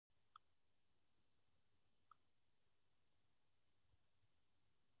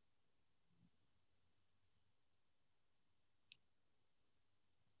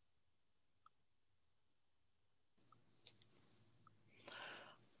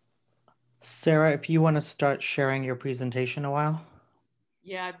Sarah, if you want to start sharing your presentation a while.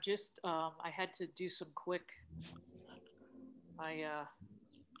 Yeah, I'm just, I had to do some quick,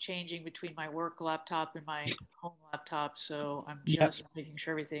 changing between my work laptop and my home laptop. So I'm just making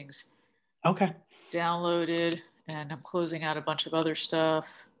sure everything's Okay. downloaded, and I'm closing out a bunch of other stuff.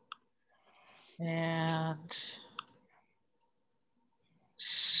 And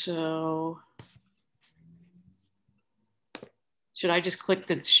so should I just click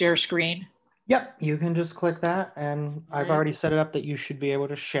the share screen? Yep, you can just click that, and Right. I've already set it up that you should be able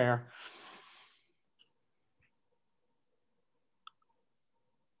to share.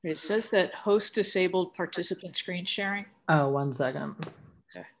 It says that host disabled participant screen sharing. Oh, 1 second.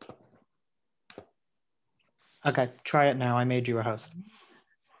 Okay. Okay, try it now. I made you a host.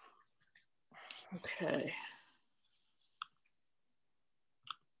 Okay.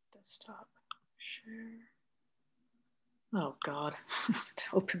 Desktop share. Oh God, to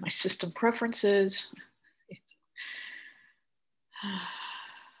open my system preferences. Wow,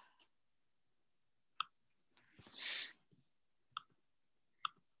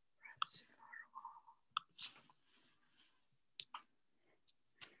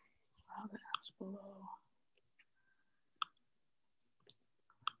 that was below.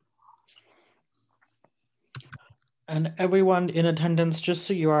 And everyone in attendance, just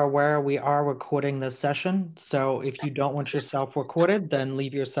so you are aware, we are recording this session. So if you don't want yourself recorded, then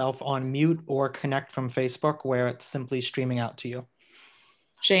leave yourself on mute or connect from Facebook where it's simply streaming out to you.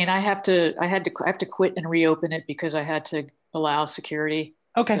 Jane, I have to quit and reopen it because I had to allow security.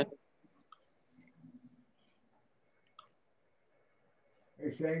 Okay. So.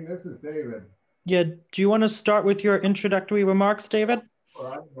 Hey Shane, this is David. Yeah, do you want to start with your introductory remarks, David?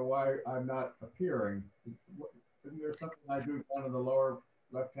 Well, I don't know why I'm not appearing. Isn't there something I do down in the lower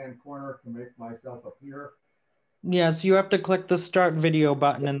left-hand corner to make myself appear? Yes, you have to click the start video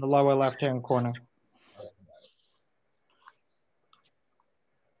button in the lower left-hand corner.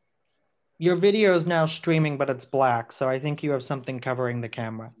 Your video is now streaming, but it's black, so I think you have something covering the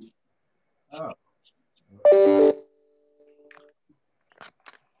camera. Oh.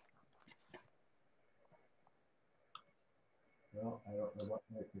 Well, I don't know what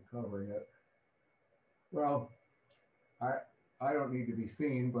might be covering it. Well, I don't need to be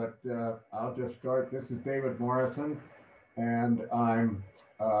seen, but I'll just start. This is David Morrison, and I'm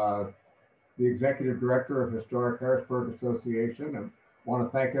the Executive Director of Historic Harrisburg Association, and want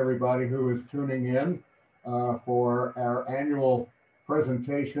to thank everybody who is tuning in for our annual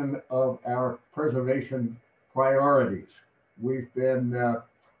presentation of our preservation priorities. We've been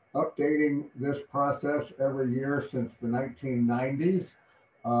updating this process every year since the 1990s.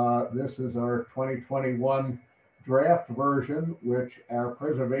 This is our 2021 draft version, which our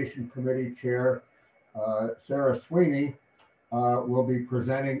Preservation Committee Chair, Sarah Sweeney, will be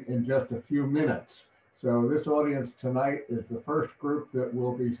presenting in just a few minutes. So this audience tonight is the first group that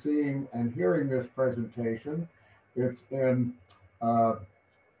will be seeing and hearing this presentation. It's in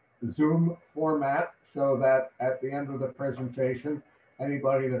Zoom format, so that at the end of the presentation,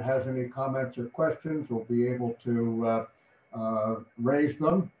 anybody that has any comments or questions will be able to raise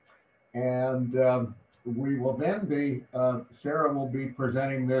them. And we will then be, Sarah will be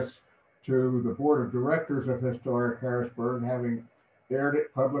presenting this to the Board of Directors of Historic Harrisburg, having aired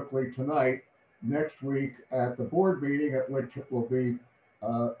it publicly tonight. Next week at the board meeting, at which it will be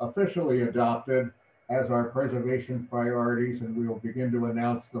officially adopted as our preservation priorities, and we will begin to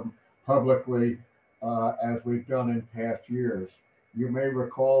announce them publicly as we've done in past years. You may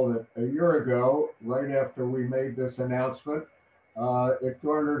recall that a year ago, right after we made this announcement, it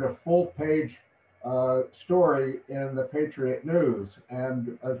garnered a full-page story in the Patriot News,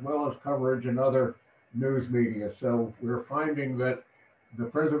 and as well as coverage in other news media. So we're finding that the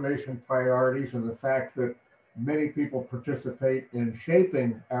preservation priorities and the fact that many people participate in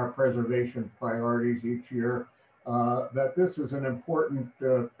shaping our preservation priorities each year, that this is an important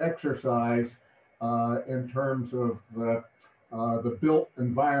exercise in terms of the built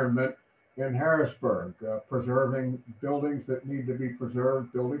environment in Harrisburg, preserving buildings that need to be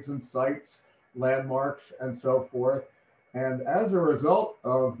preserved, buildings and sites, landmarks, and so forth. And as a result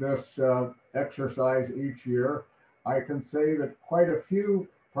of this exercise each year, I can say that quite a few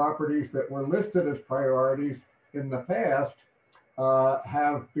properties that were listed as priorities in the past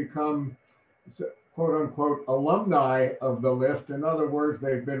have become, quote unquote, alumni of the list. In other words,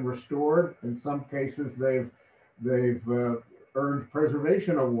 they've been restored. In some cases, they've earned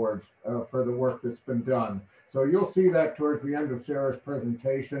preservation awards for the work that's been done. So you'll see that towards the end of Sarah's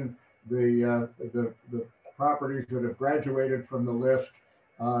presentation, the properties that have graduated from the list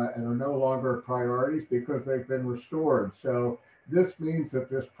and are no longer priorities because they've been restored. So this means that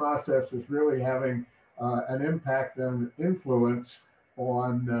this process is really having an impact and influence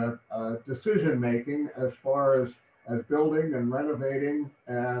on decision making as far as building and renovating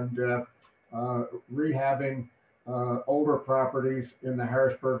and rehabbing older properties in the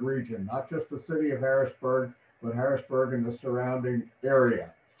Harrisburg region, not just the city of Harrisburg, but Harrisburg and the surrounding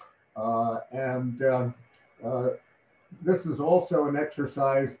area. This is also an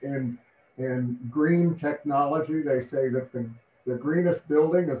exercise in green technology. They say that the greenest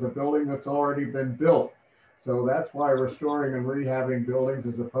building is a building that's already been built. So that's why restoring and rehabbing buildings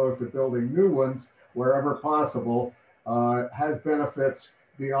as opposed to building new ones wherever possible has benefits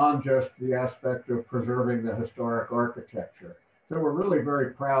beyond just the aspect of preserving the historic architecture. So we're really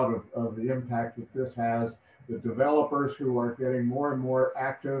very proud of the impact that this has. The developers who are getting more and more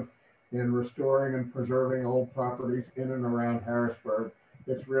active in restoring and preserving old properties in and around Harrisburg.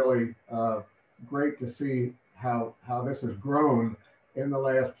 It's really great to see how this has grown in the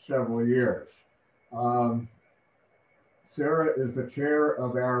last several years. Sarah is the chair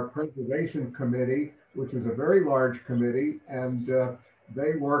of our Preservation Committee, which is a very large committee, and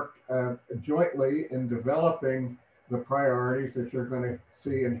they worked jointly in developing the priorities that you're going to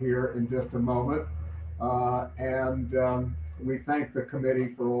see and hear in just a moment. We thank the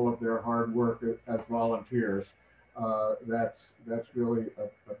committee for all of their hard work as volunteers. That's really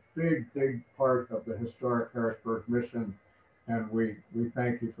a big part of the historic Harrisburg mission, and we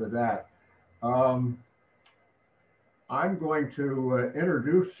thank you for that. I'm going to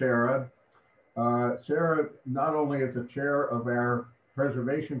introduce Sarah. Sarah not only is the chair of our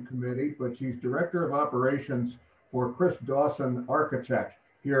Preservation Committee, but she's Director of Operations for Chris Dawson Architect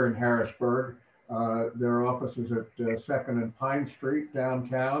here in Harrisburg. Their office is at 2nd and Pine Street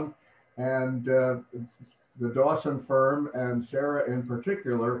downtown. And the Dawson firm and Sarah in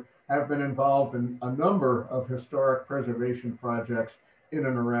particular have been involved in a number of historic preservation projects in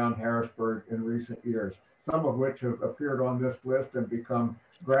and around Harrisburg in recent years, some of which have appeared on this list and become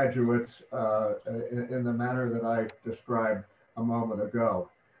graduates in the manner that I described a moment ago.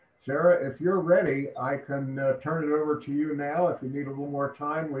 Sarah, if you're ready, I can turn it over to you now. If you need a little more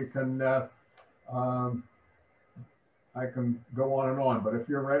time, we can, I can go on and on, but if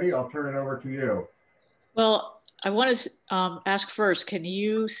you're ready, I'll turn it over to you. Well, I want to ask first, can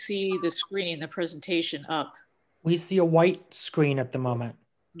you see the screen, the presentation up? We see a white screen at the moment.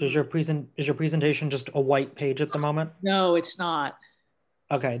 Is your presentation just a white page at the moment? No, it's not.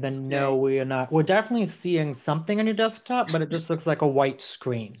 Okay, then no, we are not. We're definitely seeing something on your desktop, but it just looks like a white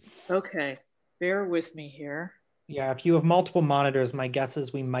screen. Okay, bear with me here. Yeah, if you have multiple monitors, my guess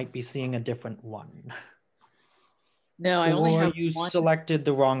is we might be seeing a different one. No, I only have you one. Selected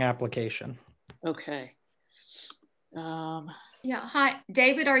the wrong application. Okay. Yeah, hi,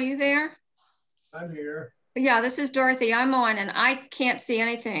 David, are you there? I'm here. Yeah, this is Dorothy. I'm on and I can't see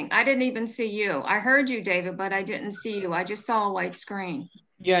anything. I didn't even see you. I heard you, David, but I didn't see you. I just saw a white screen.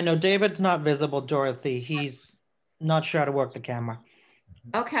 Yeah, no, David's not visible, Dorothy. He's not sure how to work the camera.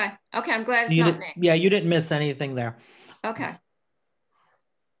 Okay, okay, I'm glad it's not me. Yeah, you didn't miss anything there. Okay.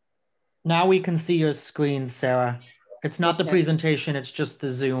 Now we can see your screen, Sarah. It's not the presentation, it's just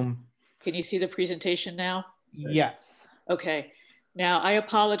the Zoom. Can you see the presentation now? Yes. Okay. Now, I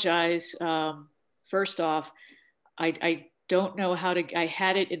apologize. First off, I don't know how to, I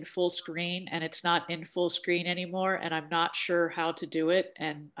had it in full screen and it's not in full screen anymore, and I'm not sure how to do it,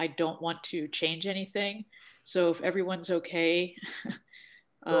 and I don't want to change anything. So if everyone's okay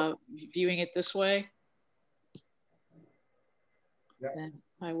viewing it this way, then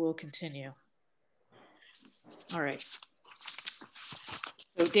I will continue. All right.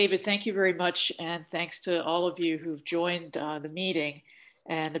 So David, thank you very much. And thanks to all of you who've joined the meeting.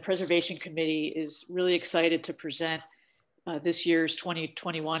 And the Preservation Committee is really excited to present this year's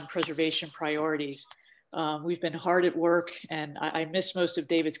 2021 preservation priorities. We've been hard at work, and I missed most of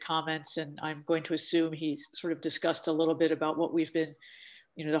David's comments, and I'm going to assume he's sort of discussed a little bit about what we've been,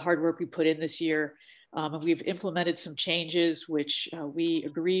 the hard work we put in this year. And we've implemented some changes, which we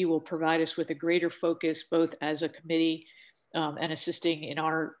agree will provide us with a greater focus, both as a committee and assisting in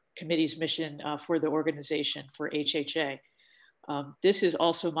our committee's mission for the organization, for HHA. This is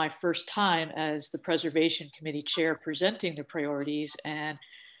also my first time as the Preservation Committee Chair presenting the priorities, and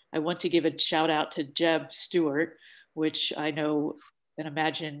I want to give a shout out to Jeb Stewart, which I know and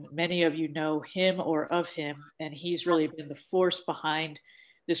imagine many of you know him or of him, and he's really been the force behind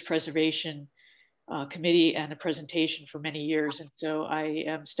this Preservation Committee and the presentation for many years, and so I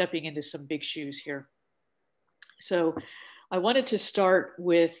am stepping into some big shoes here. So I wanted to start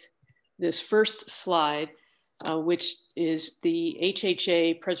with this first slide, which is the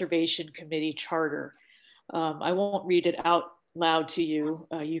HHA Preservation Committee Charter. I won't read it out loud to you.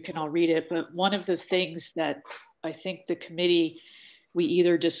 You can all read it, but one of the things that I think the committee, we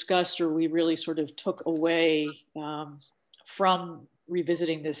either discussed or we really sort of took away from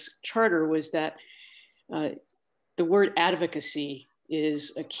revisiting this charter was that the word advocacy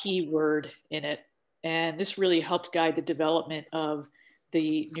is a key word in it. And this really helped guide the development of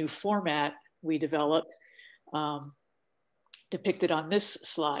the new format we developed, depicted on this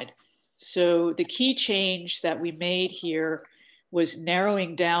slide. So the key change that we made here was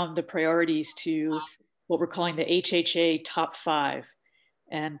narrowing down the priorities to what we're calling the HHA top 5.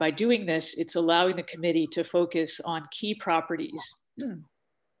 And by doing this, it's allowing the committee to focus on key properties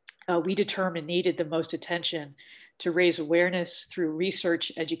we determined needed the most attention to raise awareness through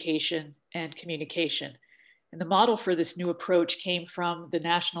research, education, and communication. And the model for this new approach came from the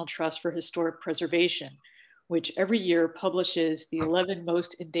National Trust for Historic Preservation, which every year publishes the 11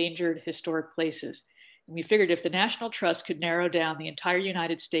 most endangered historic places. And we figured if the National Trust could narrow down the entire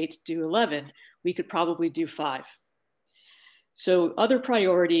United States to 11, we could probably do 5. So other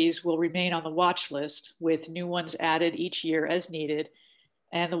priorities will remain on the watch list with new ones added each year as needed.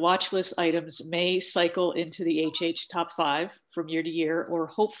 And the watch list items may cycle into the HH top 5 from year to year, or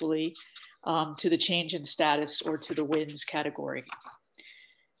hopefully to the change in status or to the wins category.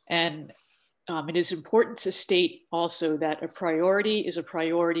 And it is important to state also that a priority is a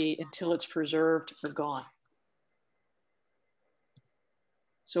priority until it's preserved or gone.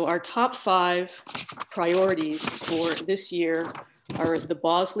 So our top 5 priorities for this year are the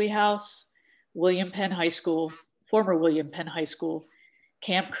Bosley House, William Penn High School, former William Penn High School,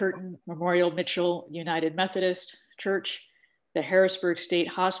 Camp Curtin Memorial Mitchell United Methodist Church, the Harrisburg State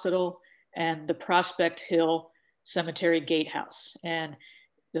Hospital, and the Prospect Hill Cemetery Gatehouse. And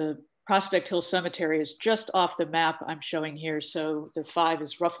the Prospect Hill Cemetery is just off the map I'm showing here. So the 5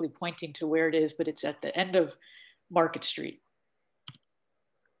 is roughly pointing to where it is, but it's at the end of Market Street.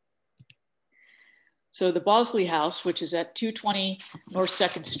 So the Bosley House, which is at 220 North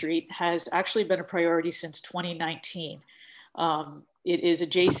 2nd Street, has actually been a priority since 2019. It is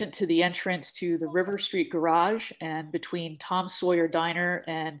adjacent to the entrance to the River Street Garage and between Tom Sawyer Diner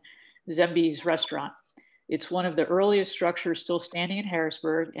and Zemby's Restaurant. It's one of the earliest structures still standing in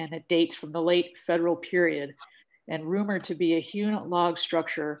Harrisburg, and it dates from the late federal period and rumored to be a hewn log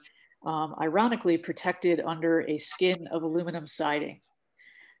structure, ironically protected under a skin of aluminum siding.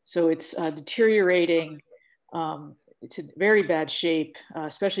 So it's deteriorating. It's in very bad shape,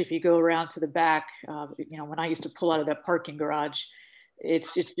 especially if you go around to the back. You know, when I used to pull out of that parking garage,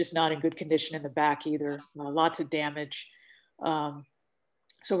 it's just not in good condition in the back either. Lots of damage.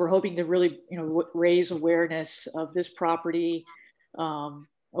 So we're hoping to really, raise awareness of this property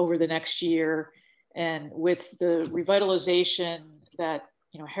over the next year. And with the revitalization that,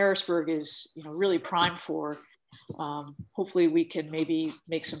 Harrisburg is, really primed for, hopefully we can maybe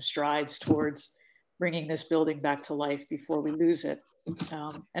make some strides towards bringing this building back to life before we lose it.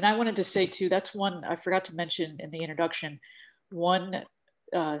 And I wanted to say too, that's one I forgot to mention in the introduction. One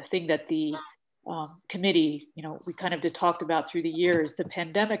thing that the committee, we kind of talked about through the years, the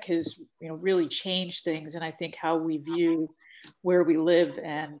pandemic has, really changed things. And I think how we view where we live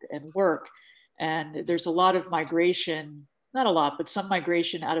and work. And there's a lot of migration, not a lot, but some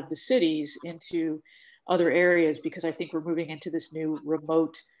migration out of the cities into other areas, because I think we're moving into this new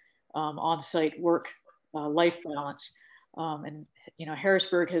remote on-site work life balance. And,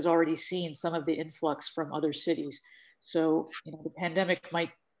 Harrisburg has already seen some of the influx from other cities. So, the pandemic might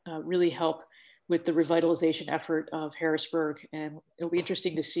really help with the revitalization effort of Harrisburg. And it'll be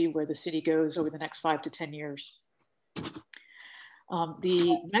interesting to see where the city goes over the next 5 to 10 years.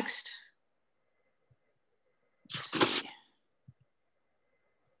 The next, let's see.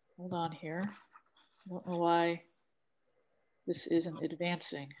 Hold on here. I don't know why this isn't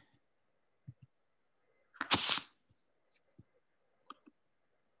advancing.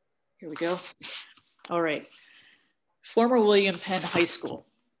 Here we go. All right. Former William Penn High School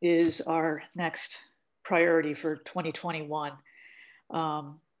is our next priority for 2021.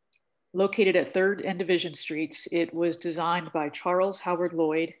 Located at 3rd and Division Streets, it was designed by Charles Howard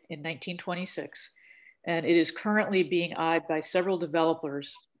Lloyd in 1926, and it is currently being eyed by several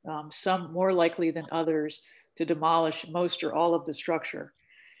developers, some more likely than others, to demolish most or all of the structure.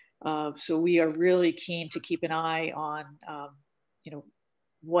 So we are really keen to keep an eye on,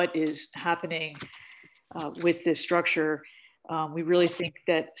 what is happening with this structure. We really think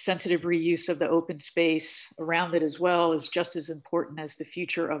that sensitive reuse of the open space around it as well is just as important as the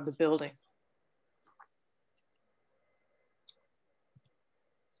future of the building.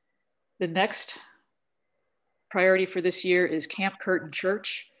 The next priority for this year is Camp Curtin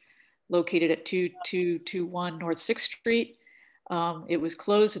Church, located at 2221 North 6th Street. It was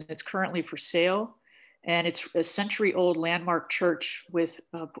closed and it's currently for sale. And it's a century-old landmark church with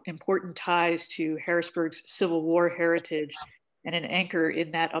important ties to Harrisburg's Civil War heritage and an anchor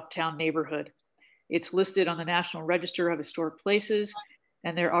in that uptown neighborhood. It's listed on the National Register of Historic Places,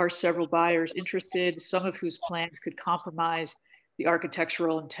 and there are several buyers interested, some of whose plans could compromise the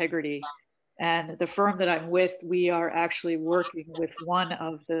architectural integrity. And the firm that I'm with, we are actually working with one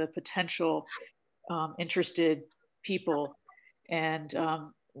of the potential interested people. And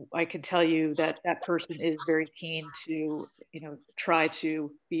I can tell you that that person is very keen to, try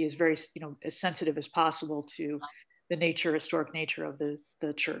to be as very, as sensitive as possible to the historic nature of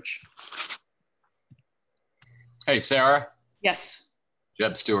the church. Hey, Sarah. Yes.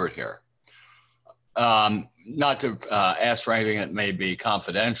 Jeb Stewart here. Not to ask for anything that may be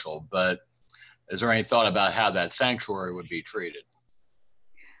confidential, but is there any thought about how that sanctuary would be treated?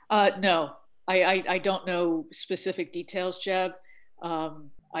 No, I don't know specific details, Jeb.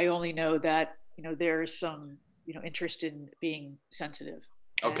 I only know that, there's some, interest in being sensitive.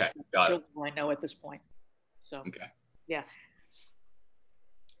 Okay, got it. I know at this point. So, okay. Yeah.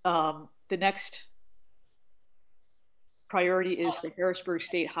 The next priority is the Harrisburg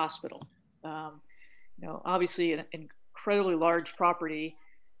State Hospital. Obviously an incredibly large property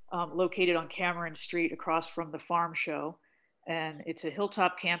located on Cameron Street across from the farm show. And it's a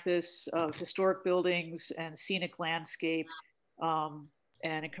hilltop campus of historic buildings and scenic landscape.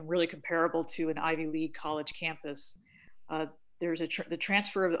 And it can really comparable to an Ivy League college campus. There's the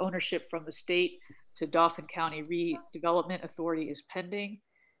transfer of ownership from the state to Dauphin County Redevelopment Authority is pending.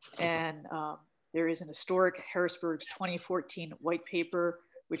 And there is an historic Harrisburg's 2014 white paper,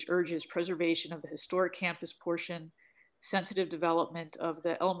 which urges preservation of the historic campus portion, sensitive development of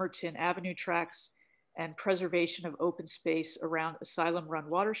the Elmerton Avenue tracks, and preservation of open space around Asylum Run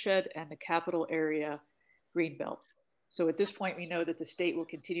watershed and the capital area Greenbelt. So at this point, we know that the state will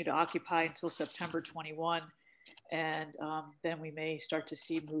continue to occupy until September 21, and then we may start to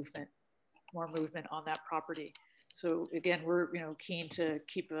see more movement on that property. So again, we're keen to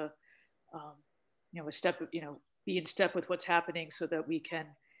keep a step, be in step with what's happening so that we can,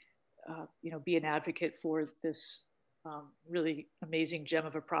 be an advocate for this really amazing gem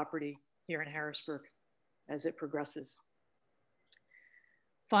of a property here in Harrisburg as it progresses.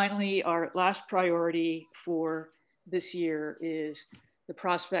 Finally, our last priority for this year is the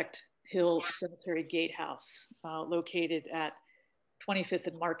Prospect Hill Cemetery Gatehouse, located at 25th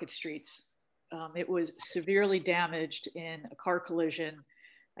and Market Streets. It was severely damaged in a car collision,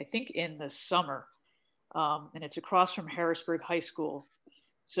 I think in the summer, and it's across from Harrisburg High School.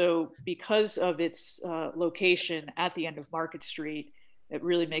 So because of its location at the end of Market Street, it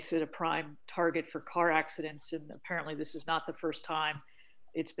really makes it a prime target for car accidents. And apparently this is not the first time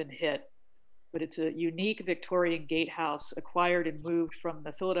it's been hit. But it's a unique Victorian gatehouse acquired and moved from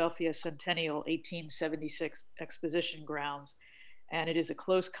the Philadelphia Centennial 1876 Exposition grounds. And it is a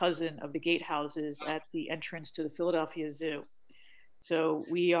close cousin of the gatehouses at the entrance to the Philadelphia Zoo. So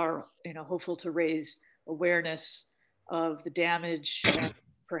we are hopeful to raise awareness of the damage and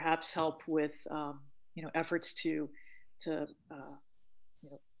perhaps help with efforts to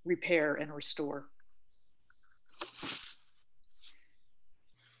repair and restore.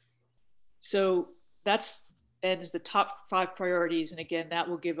 So that's the top 5 priorities. And again, that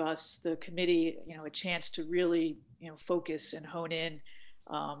will give us, the committee, a chance to really, focus and hone in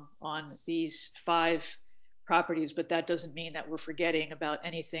on these 5 properties. But that doesn't mean that we're forgetting about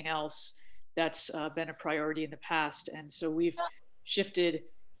anything else that's been a priority in the past. And so we've shifted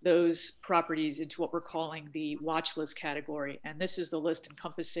those properties into what we're calling the watch list category. And this is the list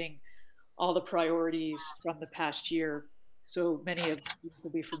encompassing all the priorities from the past year. So many of you will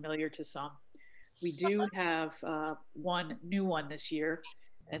be familiar to some. We do have one new one this year,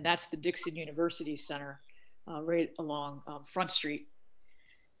 and that's the Dixon University Center right along Front Street.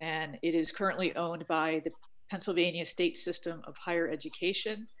 And it is currently owned by the Pennsylvania State System of Higher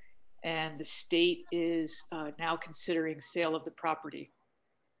Education, and the state is now considering sale of the property.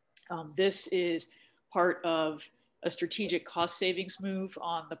 This is part of a strategic cost savings move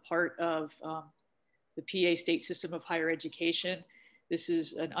on the part of the PA State System of Higher Education. This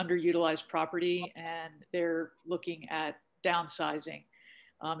is an underutilized property and they're looking at downsizing.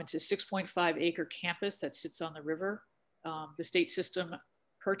 It's a 6.5 acre campus that sits on the river. The state system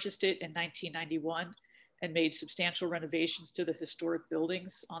purchased it in 1991 and made substantial renovations to the historic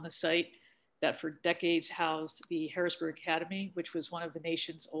buildings on the site that for decades housed the Harrisburg Academy, which was one of the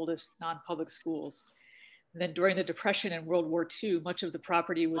nation's oldest non-public schools. And then during the Depression and World War II, much of the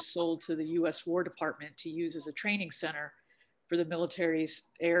property was sold to the US War Department to use as a training center for the military's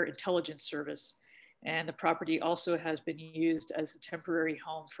Air Intelligence Service. And the property also has been used as a temporary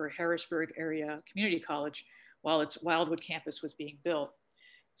home for Harrisburg Area Community College while its Wildwood campus was being built.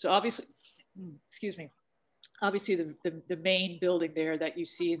 So obviously, excuse me, obviously the main building there that you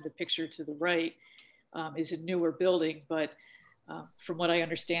see in the picture to the right is a newer building, but from what I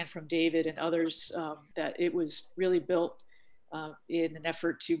understand from David and others, that it was really built in an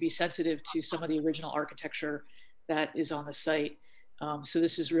effort to be sensitive to some of the original architecture that is on the site. So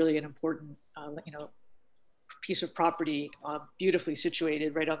this is really an important, piece of property, beautifully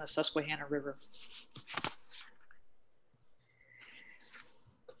situated right on the Susquehanna River.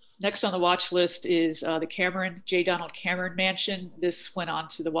 Next on the watch list is the J. Donald Cameron Mansion. This went on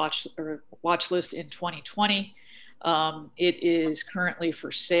to the watch list in 2020. It is currently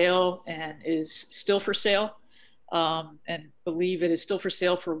for sale and is still for sale, and believe it is still for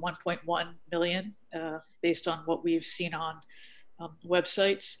sale for 1.1 million, based on what we've seen on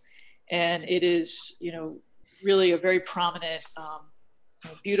websites. And it is, really a very prominent,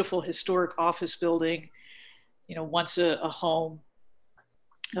 beautiful historic office building, once a home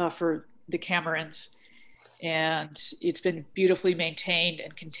for the Camerons. And it's been beautifully maintained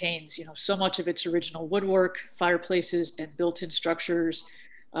and contains, so much of its original woodwork, fireplaces, and built-in structures.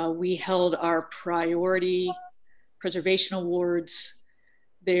 We held our priority preservation awards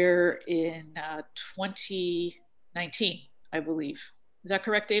there in 2019, I believe. Is that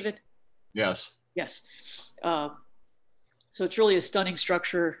correct, David? Yes. Yes. So it's really a stunning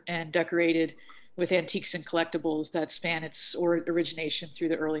structure and decorated with antiques and collectibles that span its origination through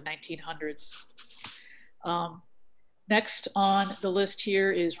the early 1900s. Next on the list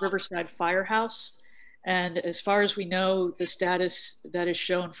here is Riverside Firehouse. And as far as we know, the status that is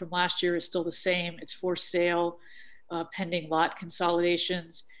shown from last year is still the same. It's for sale, pending lot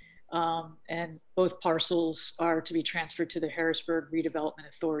consolidations. And both parcels are to be transferred to the Harrisburg Redevelopment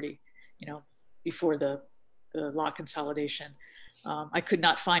Authority, before the lot consolidation. I could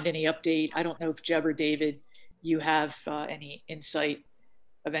not find any update. I don't know if Jeb or David, you have any insight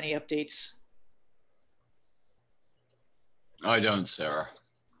of any updates. I don't, Sarah.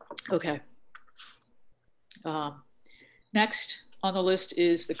 Okay. Next on the list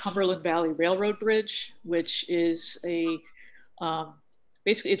is the Cumberland Valley Railroad Bridge, which is a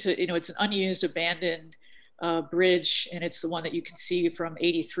basically it's an unused, abandoned bridge, and it's the one that you can see from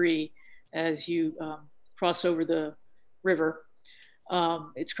 83 as you cross over the river.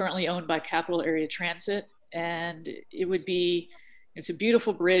 It's currently owned by Capital Area Transit, and it's a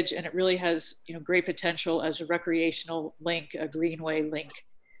beautiful bridge, and it really has great potential as a recreational link, a greenway link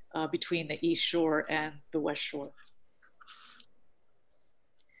between the East Shore and the West Shore.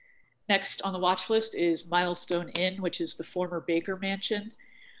 Next on the watch list is Milestone Inn, which is the former Baker Mansion.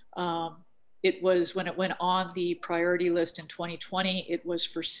 It was, when it went on the priority list in 2020, it was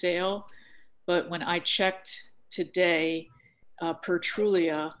for sale. But when I checked today, per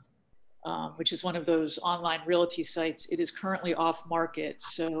Trulia, which is one of those online realty sites, it is currently off market.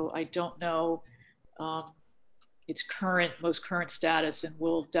 So I don't know its most current status, and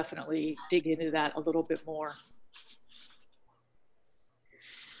we'll definitely dig into that a little bit more.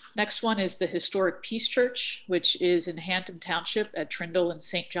 Next one is the historic Peace Church, which is in Hampton Township at Trindle and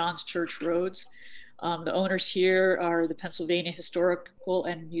St. John's Church Roads. The owners here are the Pennsylvania Historical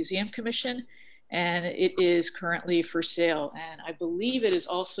and Museum Commission, and it is currently for sale. And I believe it is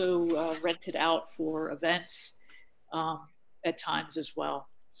also rented out for events at times as well.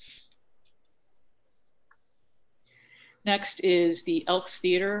 Next is the Elks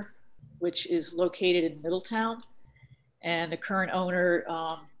Theater, which is located in Middletown. And the current owner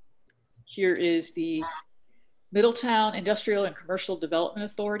here is the Middletown Industrial and Commercial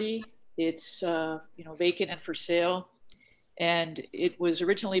Development Authority. It's vacant and for sale. And it was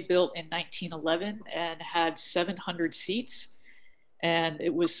originally built in 1911 and had 700 seats. And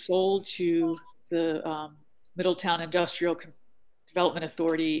it was sold to the Middletown Industrial Development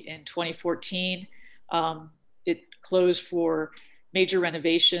Authority in 2014. It closed for major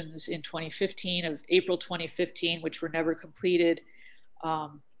renovations in 2015, of April 2015, which were never completed.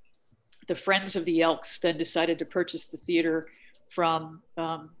 The Friends of the Elks then decided to purchase the theater from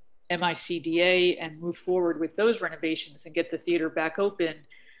MICDA and move forward with those renovations and get the theater back open,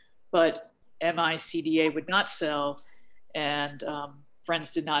 but MICDA would not sell, and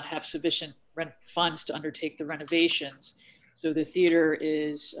Friends did not have sufficient funds to undertake the renovations. So the theater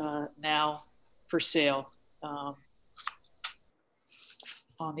is now for sale on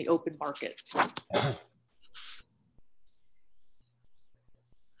the open market.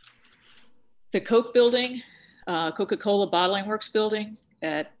 The Coke building, Coca-Cola Bottling Works building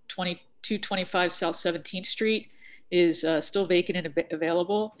at 2225 South 17th Street, is still vacant and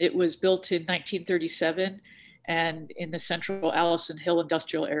available. It was built in 1937 and in the central Allison Hill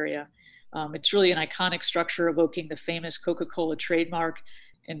industrial area. It's really an iconic structure evoking the famous Coca-Cola trademark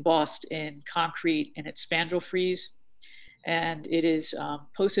embossed in concrete and its spandrel frieze. And it is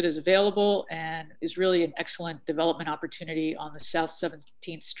posted as available and is really an excellent development opportunity on the South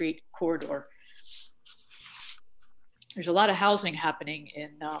 17th Street corridor. There's a lot of housing happening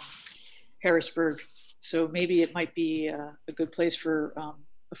in Harrisburg, so maybe it might be a good place for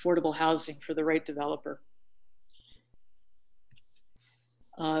affordable housing for the right developer.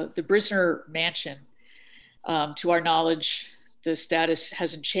 The Brisner Mansion, to our knowledge, the status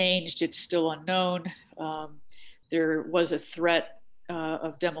hasn't changed. It's still unknown. There was a threat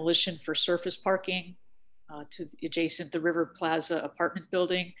of demolition for surface parking to adjacent the River Plaza apartment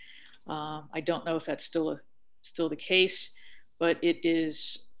building. I don't know if that's still the case, but it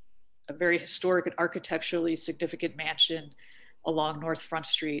is a very historic and architecturally significant mansion along North Front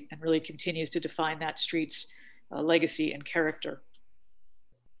Street and really continues to define that street's legacy and character.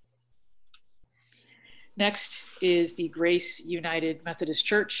 Next is the Grace United Methodist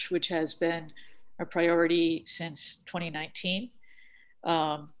Church, which has been a priority since 2019.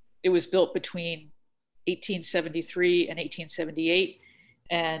 It was built between 1873 and 1878,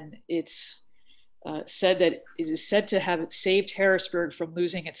 and it's said that it is said to have saved Harrisburg from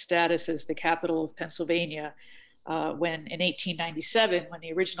losing its status as the capital of Pennsylvania when in 1897, when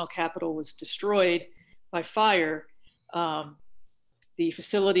the original capital was destroyed by fire, the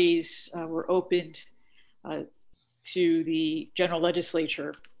facilities were opened to the general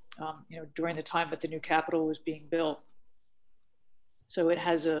legislature, during the time that the new capital was being built. So it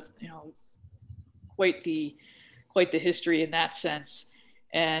has a, quite the history in that sense.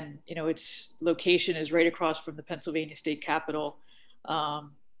 And, its location is right across from the Pennsylvania State Capitol. And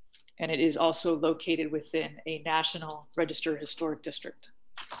it is also located within a National Register Historic District.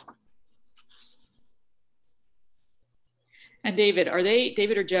 And David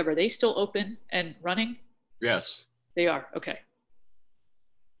or Jeb, are they still open and running? Yes. They are, okay.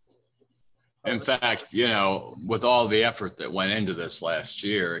 In fact, with all the effort that went into this last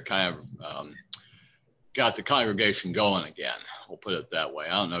year, it kind of got the congregation going again. We'll put it that way.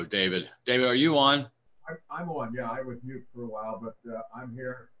 I don't know, David. David, are you on? I'm on, yeah. I was mute for a while, but I'm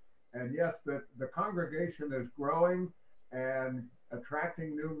here. And yes, the congregation is growing and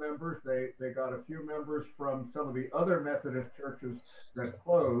attracting new members. They got a few members from some of the other Methodist churches that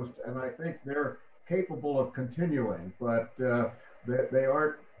closed, and I think they're capable of continuing, but they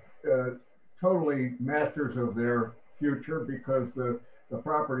aren't totally masters of their future because the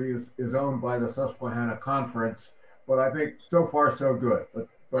property is owned by the Susquehanna Conference. But I think so far so good. But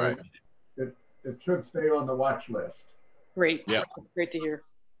right. It should stay on the watch list. Great. Yeah, that's great to hear.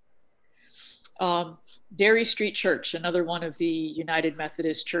 Dairy Street Church, another one of the United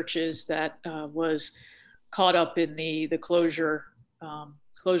Methodist churches that was caught up in the closures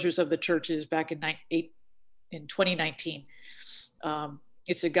of the churches back in 2019.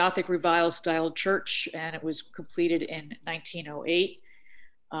 It's a Gothic Revival style church, and it was completed in 1908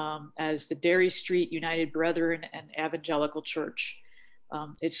 as the Dairy Street United Brethren and Evangelical Church.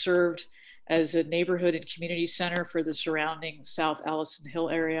 It served as a neighborhood and community center for the surrounding South Allison Hill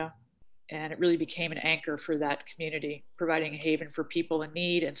area, and it really became an anchor for that community, providing a haven for people in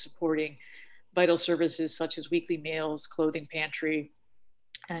need and supporting vital services such as weekly meals, clothing pantry,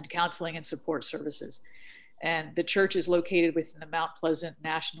 and counseling and support services. And the church is located within the Mount Pleasant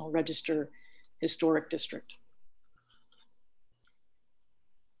National Register Historic District.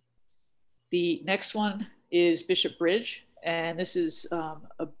 The next one is Bishop Bridge, and this is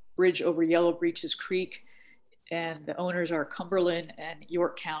a bridge over Yellow Breeches Creek, and the owners are Cumberland and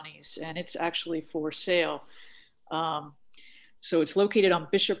York counties, and it's actually for sale. So it's located on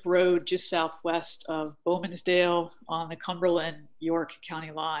Bishop Road, just southwest of Bowmansdale on the Cumberland-York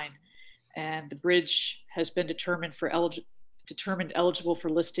County line. And the bridge has been determined eligible for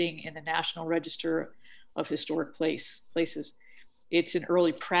listing in the National Register of Historic Places. It's an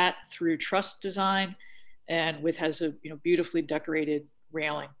early Pratt through truss design and has a beautifully decorated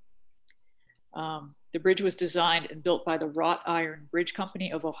railing. The bridge was designed and built by the Wrought Iron Bridge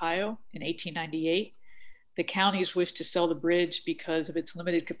Company of Ohio in 1898. The counties wished to sell the bridge because of its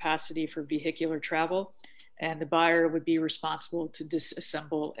limited capacity for vehicular travel, and the buyer would be responsible to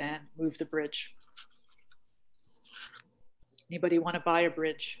disassemble and move the bridge. Anybody want to buy a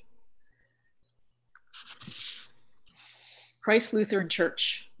bridge? Christ Lutheran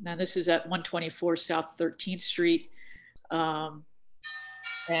Church. Now this is at 124 South 13th Street. And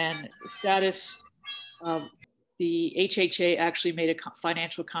the status, the HHA actually made a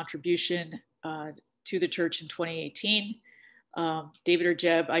financial contribution to the church in 2018. David or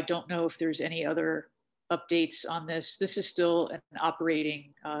Jeb, I don't know if there's any other updates on this. This is still an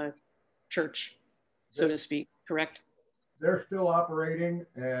operating church, so to speak, correct? They're still operating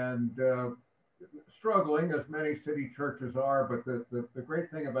and struggling, as many city churches are, but the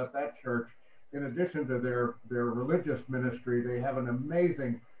great thing about that church, in addition to their religious ministry, they have an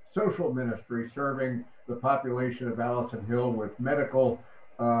amazing social ministry serving the population of Allison Hill with medical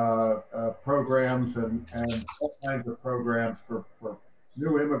programs and all kinds of programs for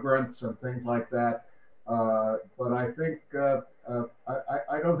new immigrants and things like that. But I think,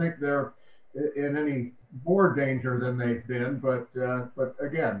 I don't think they're in any more danger than they've been, but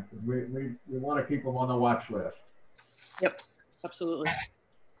again, we want to keep them on the watch list. Yep, absolutely.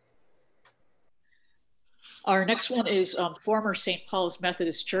 Our next one is former St. Paul's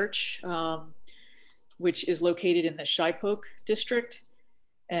Methodist Church, which is located in the Shipoke district.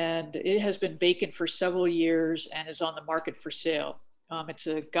 And it has been vacant for several years and is on the market for sale. It's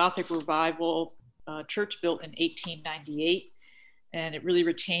a Gothic revival church built in 1898, and it really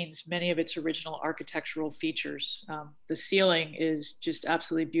retains many of its original architectural features. The ceiling is just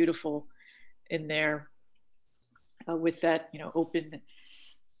absolutely beautiful in there with that, open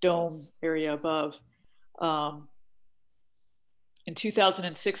dome area above. In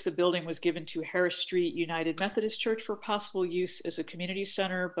 2006, the building was given to Harris Street United Methodist Church for possible use as a community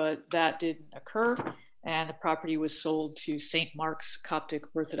center, but that didn't occur. And the property was sold to St. Mark's Coptic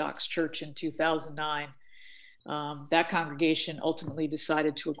Orthodox Church in 2009. That congregation ultimately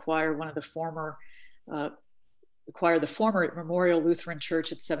decided to acquire the former Memorial Lutheran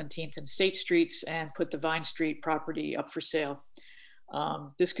Church at 17th and State Streets and put the Vine Street property up for sale.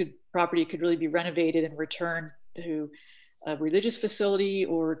 This property could really be renovated and returned to a religious facility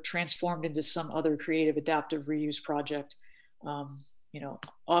or transformed into some other creative adaptive reuse project,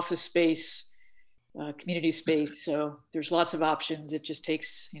 office space, community space. So there's lots of options. It just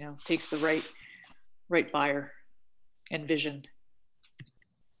takes the right buyer and vision.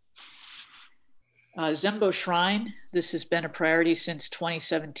 Zembo Shrine, this has been a priority since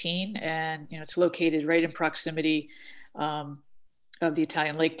 2017, and it's located right in proximity of the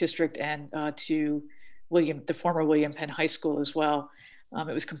Italian Lake District and to the former William Penn High School as well.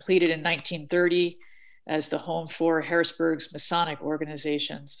 It was completed in 1930 as the home for Harrisburg's Masonic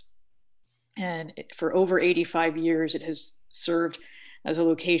organizations. And for over 85 years, it has served as a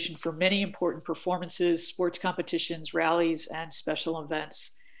location for many important performances, sports competitions, rallies, and special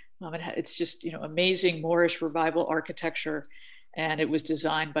events. It's just, amazing Moorish revival architecture, and it was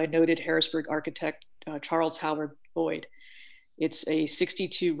designed by noted Harrisburg architect Charles Howard Boyd. It's a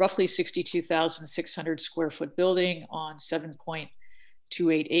roughly 62,600 square foot building on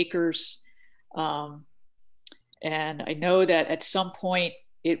 7.28 acres. And I know that at some point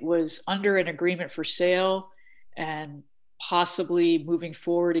it was under an agreement for sale and possibly moving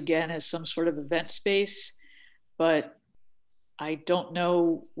forward again as some sort of event space, but I don't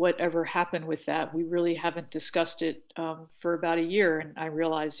know whatever happened with that. We really haven't discussed it for about a year, and I'm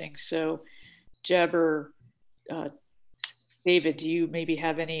realizing. So Jeb or David, do you maybe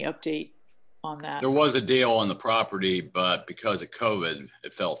have any update on that? There was a deal on the property, but because of COVID,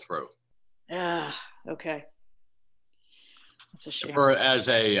 it fell through. Okay. That's a shame. As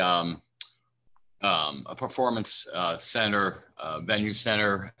a performance center, venue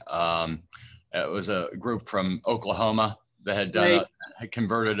center, it was a group from Oklahoma that had done had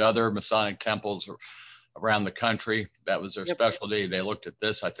converted other Masonic temples around the country. That was their specialty. They looked at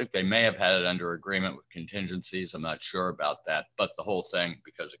this. I think they may have had it under agreement with contingencies. I'm not sure about that, but the whole thing,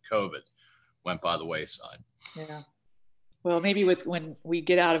 because of COVID, went by the wayside. Yeah. Well, maybe when we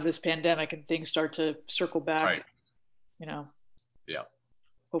get out of this pandemic and things start to circle back, right. Yeah.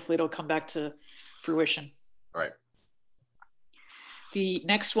 Hopefully it'll come back to fruition. Right. The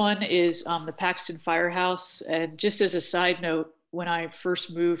next one is the Paxton Firehouse. And just as a side note, when I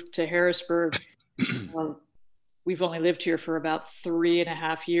first moved to Harrisburg, we've only lived here for about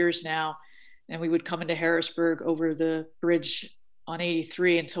 3.5 years now. And we would come into Harrisburg over the bridge on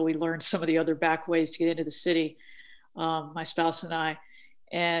 83 until we learned some of the other back ways to get into the city, my spouse and I.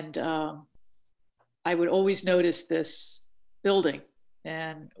 And I would always notice this building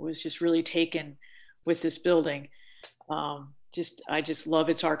and was just really taken with this building. I just love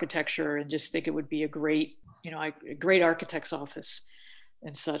its architecture and just think it would be a great architect's office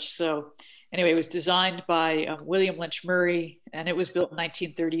and such. So anyway, it was designed by William Lynch Murray, and it was built in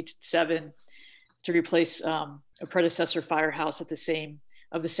 1937 to replace a predecessor firehouse of the same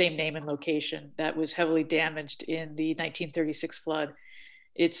name and location that was heavily damaged in the 1936 flood.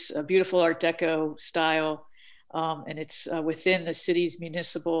 It's a beautiful Art Deco style, and it's within the city's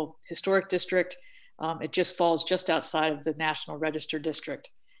municipal historic district. It just falls just outside of the National Register District.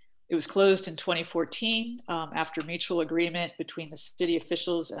 It was closed in 2014 after mutual agreement between the city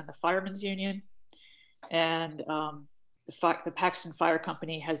officials and the Firemen's Union. And the Paxton Fire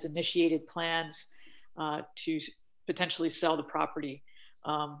Company has initiated plans to potentially sell the property.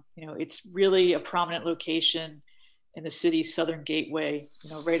 It's really a prominent location in the city's southern gateway,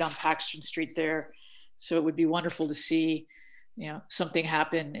 right on Paxton Street there. So it would be wonderful to see, something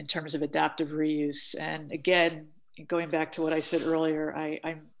happen in terms of adaptive reuse. And again, going back to what I said earlier,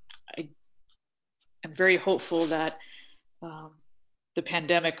 I'm very hopeful that the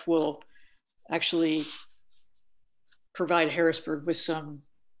pandemic will actually provide Harrisburg with some,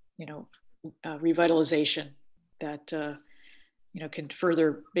 revitalization that can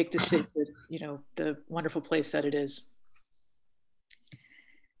further make the city, the wonderful place that it is.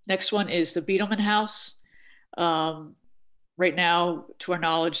 Next one is the Beetleman House. Right now, to our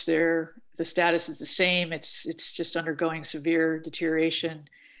knowledge, the status is the same. It's just undergoing severe deterioration,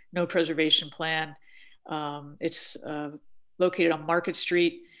 no preservation plan. It's located on Market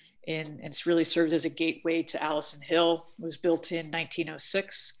Street, and it really serves as a gateway to Allison Hill. It was built in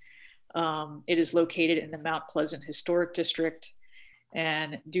 1906. It is located in the Mount Pleasant Historic District.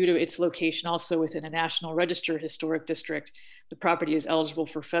 And due to its location also within a National Register Historic District, the property is eligible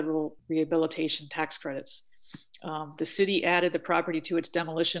for federal rehabilitation tax credits. The city added the property to its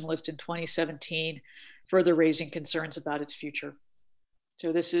demolition list in 2017, further raising concerns about its future.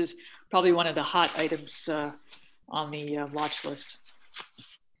 So this is probably one of the hot items on the watch list.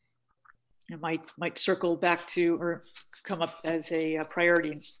 It might circle back to or come up as a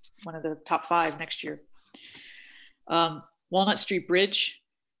priority, one of the top 5 next year. Walnut Street Bridge.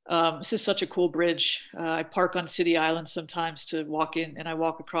 This is such a cool bridge. I park on City Island sometimes to walk in, and I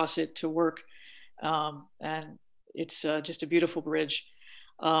walk across it to work. And it's just a beautiful bridge.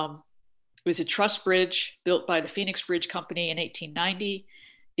 It was a truss bridge built by the Phoenix Bridge Company in 1890.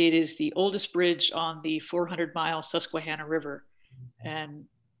 It is the oldest bridge on the 400-mile Susquehanna River. And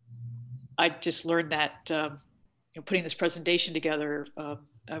I just learned that, putting this presentation together,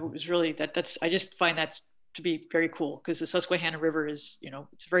 I was really, I just find that to be very cool, because the Susquehanna River is,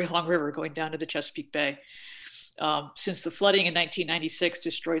 it's a very long river going down to the Chesapeake Bay. Since the flooding in 1996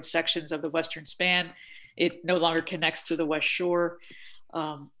 destroyed sections of the western span, it no longer connects to the West Shore.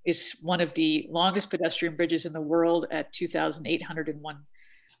 It's one of the longest pedestrian bridges in the world at 2,801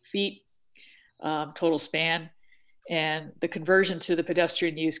 feet total span. And the conversion to the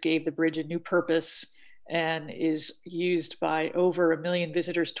pedestrian use gave the bridge a new purpose and is used by over 1 million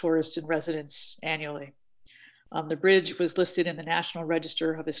visitors, tourists, and residents annually. The bridge was listed in the National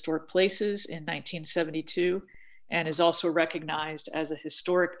Register of Historic Places in 1972 and is also recognized as a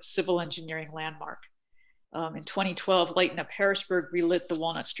historic civil engineering landmark. In 2012, Lighten Up Harrisburg relit the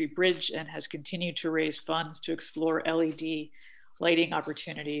Walnut Street Bridge and has continued to raise funds to explore LED lighting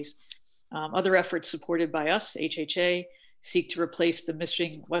opportunities. Other efforts supported by us, HHA, seek to replace the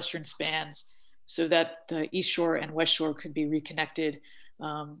missing western spans so that the East Shore and West Shore could be reconnected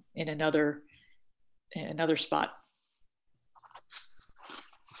in another spot.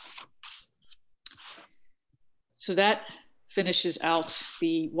 So that finishes out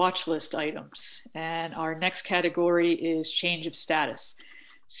the watch list items. And our next category is change of status.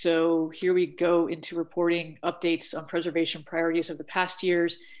 So here we go into reporting updates on preservation priorities of the past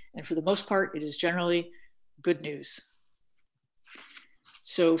years. And for the most part, it is generally good news.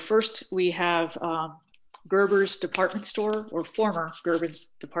 So first we have Gerber's department store, or former Gerber's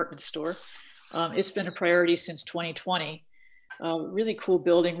department store. It's been a priority since 2020. Really cool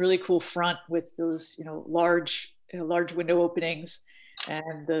building, really cool front with those, large window openings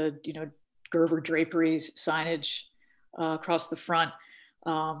and the, Gerber draperies, signage across the front.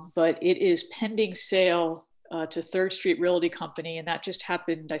 But it is pending sale to Third Street Realty Company, and that just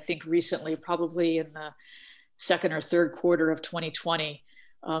happened, I think, recently, probably in the second or third quarter of 2020.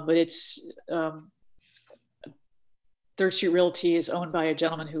 But it's Third Street Realty is owned by a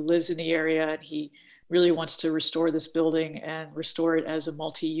gentleman who lives in the area, and he really wants to restore this building and restore it as a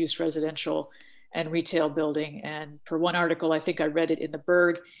multi-use residential and retail building. And per one article, I think I read it in the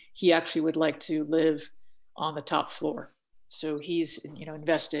Berg, he actually would like to live on the top floor. So he's,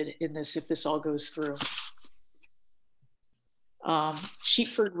 invested in this if this all goes through.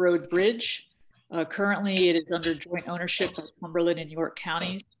 Sheepford Road Bridge. Currently, it is under joint ownership by Cumberland and York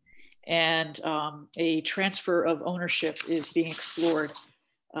counties, and a transfer of ownership is being explored.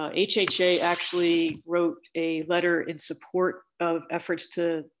 HHA actually wrote a letter in support of efforts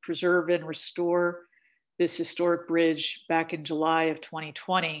to preserve and restore this historic bridge back in July of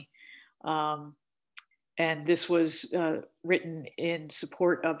 2020. And this was written in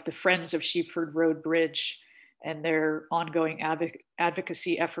support of the Friends of Sheepford Road Bridge and their ongoing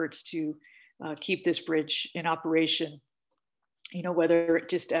advocacy efforts to keep this bridge in operation, you know, whether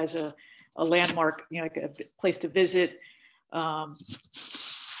just as a landmark, you know, like a place to visit.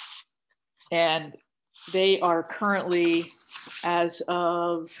 And they are currently, as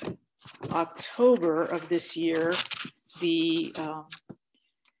of October of this year, the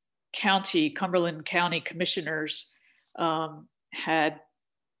Cumberland County Commissioners had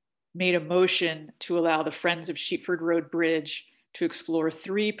made a motion to allow the Friends of Sheepford Road Bridge to explore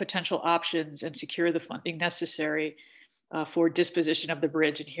 3 potential options and secure the funding necessary for disposition of the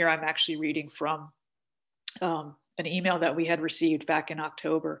bridge. And here I'm actually reading from an email that we had received back in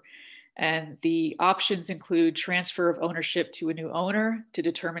October. And the options include transfer of ownership to a new owner to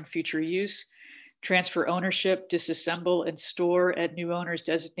determine future use, transfer ownership, disassemble and store at new owner's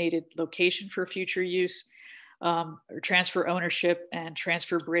designated location for future use, or transfer ownership and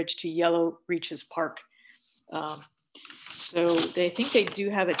transfer bridge to Yellow Reaches Park. So they think they do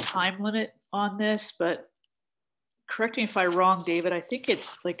have a time limit on this, but correct me if I'm wrong, David, I think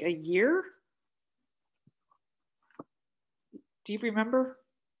it's like a year. Do you remember?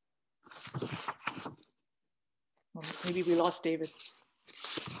 Well, maybe we lost David.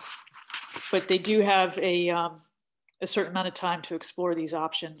 But they do have a certain amount of time to explore these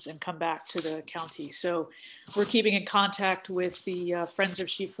options and come back to the county. So we're keeping in contact with the Friends of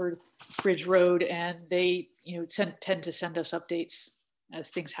Sheepford Bridge Road, and they, you know, tend to send us updates as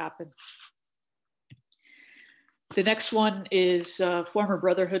things happen. The next one is former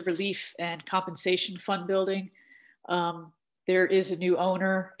Brotherhood Relief and Compensation Fund building. There is a new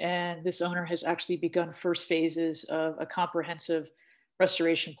owner, and this owner has actually begun first phases of a comprehensive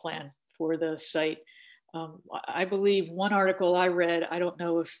restoration plan for the site. I believe one article I read, I don't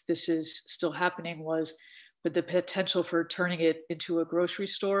know if this is still happening, was but the potential for turning it into a grocery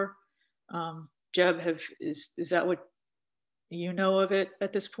store. Jeb, is that what you know of it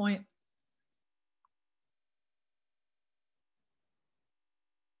at this point?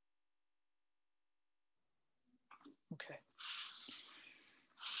 Okay.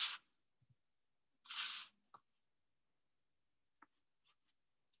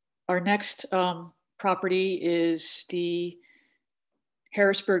 Our next property is the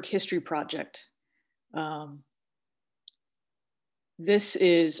Harrisburg History Project. This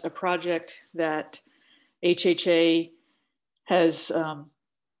is a project that HHA has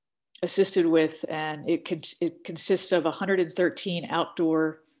assisted with, and it consists of 113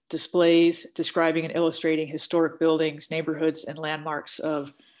 outdoor displays describing and illustrating historic buildings, neighborhoods, and landmarks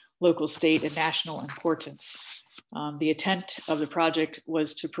of local, state, and national importance. The intent of the project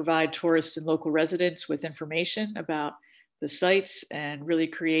was to provide tourists and local residents with information about the sites and really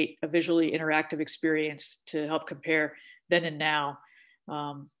create a visually interactive experience to help compare then and now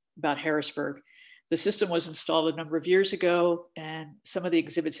about Harrisburg. The system was installed a number of years ago, and some of the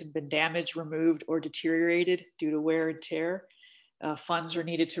exhibits had been damaged, removed, or deteriorated due to wear and tear. Funds are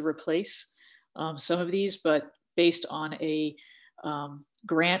needed to replace some of these, but based on a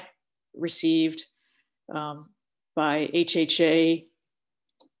grant received by HHA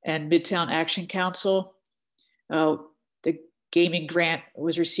and Midtown Action Council, the gaming grant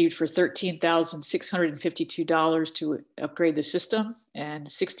was received for $13,652 to upgrade the system,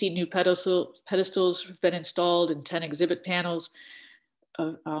 and 16 new pedestals have been installed, and 10 exhibit panels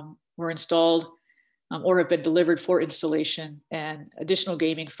were installed or have been delivered for installation, and additional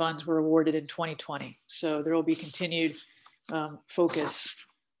gaming funds were awarded in 2020. So there will be continued focus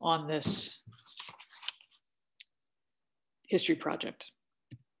on this history project.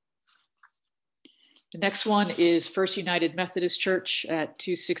 The next one is First United Methodist Church at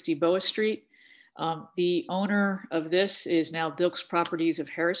 260 Boa Street. The owner of this is now Dilks Properties of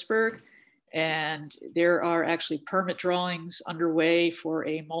Harrisburg, and there are actually permit drawings underway for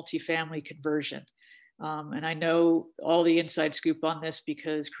a multifamily conversion. And I know all the inside scoop on this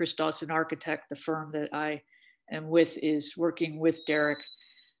because Chris Dawson Architect, the firm that I am with, is working with Derek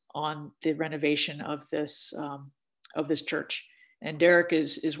on the renovation of this church. And Derek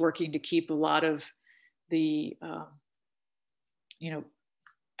is working to keep a lot of the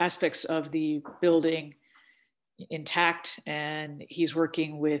aspects of the building intact, and he's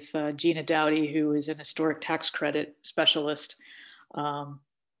working with Gina Dowdy, who is an historic tax credit specialist,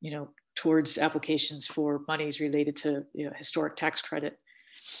 towards applications for monies related to historic tax credit.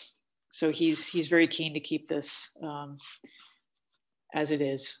 So he's very keen to keep this as it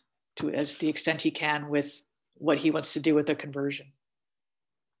is, as the extent he can with what he wants to do with the conversion.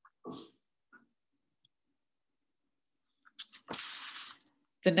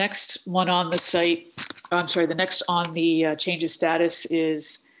 The next one on the site I'm sorry, the next on the change of status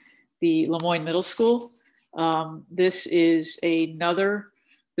is the Lemoyne Middle School. This is another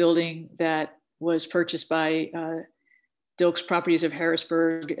building that was purchased by Dilks Properties of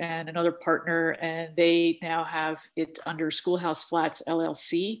Harrisburg and another partner, and they now have it under Schoolhouse Flats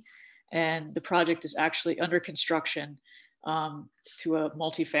LLC, and the project is actually under construction to a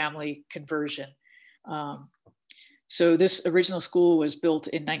multifamily conversion. So this original school was built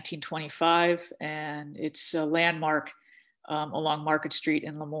in 1925, and it's a landmark along Market Street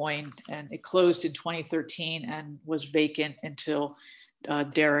in Lemoyne, and it closed in 2013 and was vacant until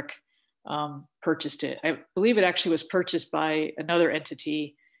Derek purchased it. I believe it actually was purchased by another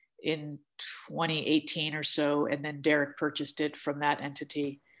entity in 2018 or so, and then Derek purchased it from that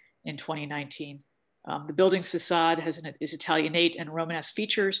entity in 2019. The building's facade is Italianate and Romanesque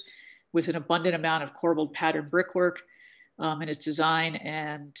features with an abundant amount of corbelled pattern brickwork in its design,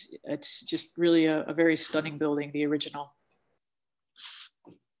 and it's just really a very stunning building, the original.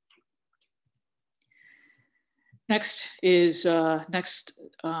 Next is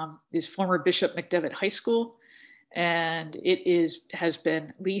former Bishop McDevitt High School, and it has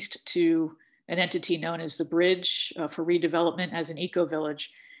been leased to an entity known as the Bridge for redevelopment as an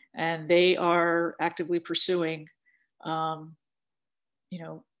eco-village, and they are actively pursuing,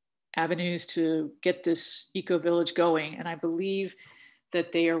 avenues to get this eco-village going. And I believe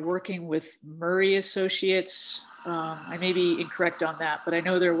that they are working with Murray Associates. I may be incorrect on that, but I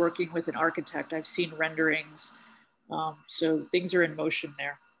know they're working with an architect. I've seen renderings. So things are in motion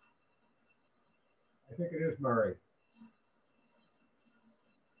there. I think it is Murray.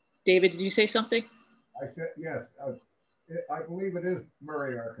 David, did you say something? I said, yes, I believe it is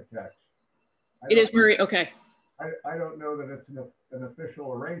Murray Architects. It is Murray, okay. I don't know that it's an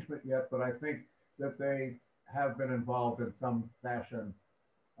official arrangement yet, but I think that they have been involved in some fashion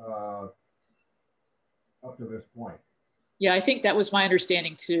up to this point. Yeah, I think that was my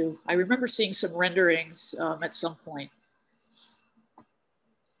understanding too. I remember seeing some renderings at some point.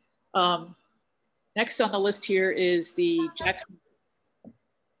 Next on the list here is the Jackson.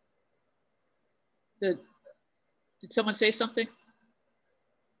 Did someone say something?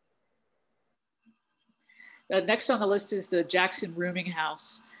 Next on the list is the Jackson Rooming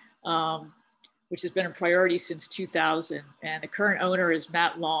House, which has been a priority since 2000. And the current owner is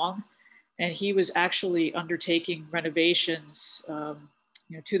Matt Long. And he was actually undertaking renovations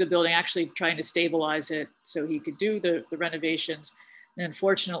to the building, actually trying to stabilize it so he could do the renovations. And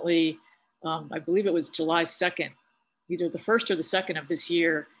unfortunately, I believe it was July 2nd, either the 1st or the 2nd of this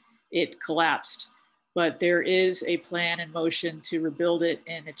year, it collapsed. But there is a plan in motion to rebuild it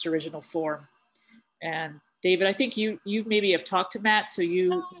in its original form. And David, I think you maybe have talked to Matt, so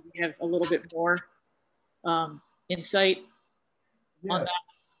you have a little bit more insight on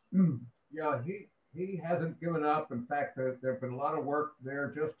that. Yeah, he hasn't given up. In fact, there have been a lot of work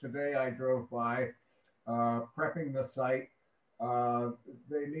there. Just today, I drove by prepping the site.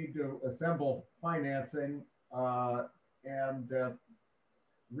 They need to assemble financing, and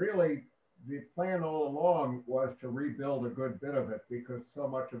really, the plan all along was to rebuild a good bit of it because so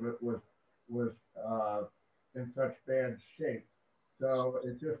much of it was in such bad shape. So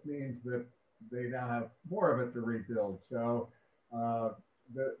it just means that they now have more of it to rebuild. So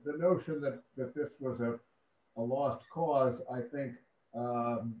the notion that this was a lost cause, I think,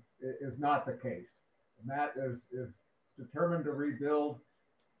 is not the case. Matt is determined to rebuild.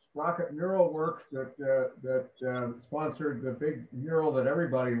 Sprocket Mural Works that sponsored the big mural that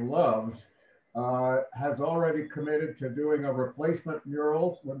everybody loves has already committed to doing a replacement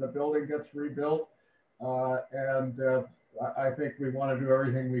mural when the building gets rebuilt. I think we want to do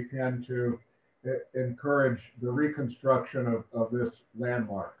everything we can to encourage the reconstruction of this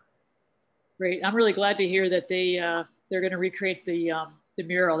landmark. Great. I'm really glad to hear that they're going to recreate the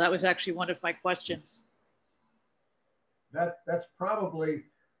mural. That was actually one of my questions. That's probably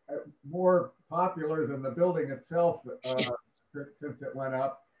more popular than the building itself since it went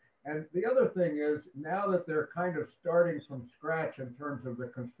up. And the other thing is, now that they're kind of starting from scratch in terms of the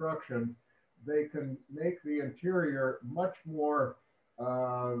construction, they can make the interior much more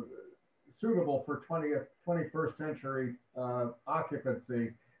suitable for 21st century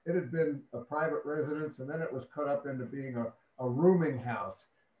occupancy. It had been a private residence, and then it was cut up into being a rooming house.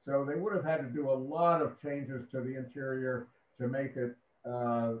 So they would have had to do a lot of changes to the interior to make it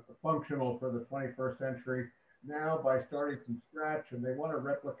functional for the 21st century. Now, by starting from scratch, and they want to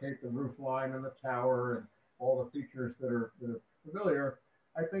replicate the roof line and the tower and all the features that are familiar,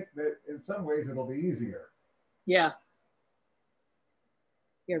 I think that in some ways it'll be easier. Yeah.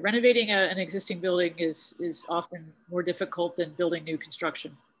 Yeah, renovating an existing building is often more difficult than building new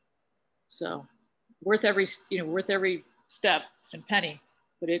construction. So, worth every, worth every step and penny,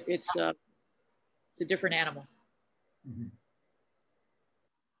 but it's a different animal. Mhm.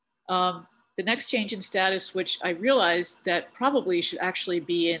 The next change in status, which I realized that probably should actually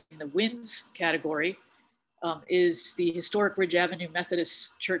be in the wins category, is the historic Ridge Avenue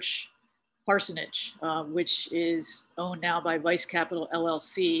Methodist Church parsonage, which is owned now by Vice Capital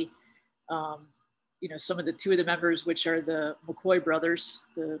LLC. Some of the two of the members, which are the McCoy brothers,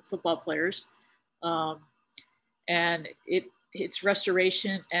 the football players, and its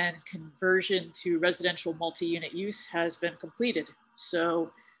restoration and conversion to residential multi-unit use has been completed.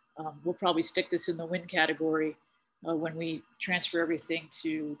 So we'll probably stick this in the win category when we transfer everything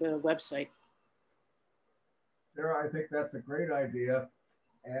to the website. Sarah, I think that's a great idea,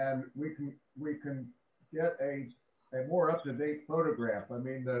 and we can get a more up-to-date photograph. I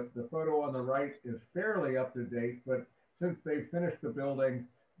mean, the photo on the right is fairly up-to-date, but since they finished the building,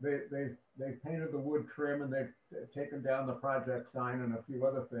 they painted the wood trim and they've taken down the project sign and a few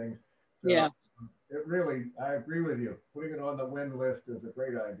other things. So yeah, it really, I agree with you. Putting it on the win list is a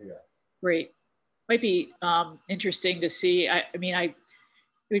great idea. Great. Might be interesting to see.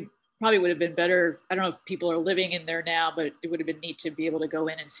 It probably would have been better. I don't know if people are living in there now, but it would have been neat to be able to go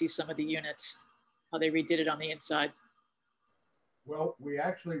in and see some of the units, how they redid it on the inside. Well, we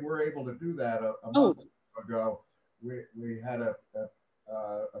actually were able to do that a month ago. We had a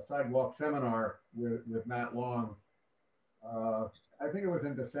sidewalk seminar with Matt Long. I think it was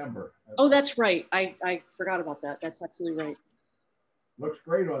in December. Oh, that's right. I forgot about that. That's absolutely right. Looks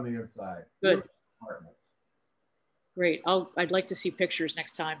great on the inside. Good. Great. I'd like to see pictures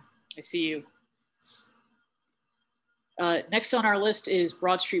next time I see you. Next on our list is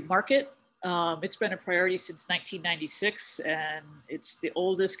Broad Street Market. It's been a priority since 1996, and it's the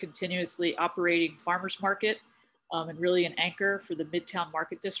oldest continuously operating farmers market, and really an anchor for the Midtown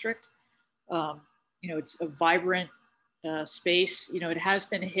Market District. It's a vibrant space. It has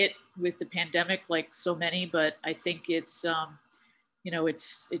been hit with the pandemic like so many, but I think it's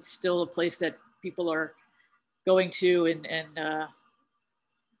still a place that people are going to, and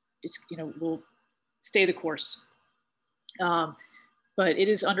will stay the course. But it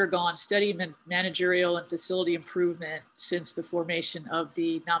has undergone steady managerial and facility improvement since the formation of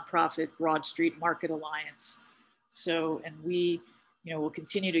the nonprofit Broad Street Market Alliance. So, and we, will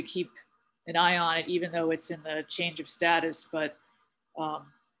continue to keep an eye on it, even though it's in the change of status, but,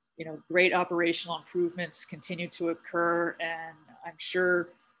 great operational improvements continue to occur. And I'm sure,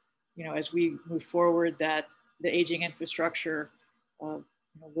 as we move forward, that the aging infrastructure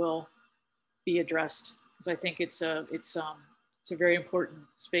will be addressed, because I think it's a very important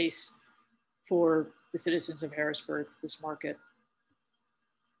space for the citizens of Harrisburg, this market.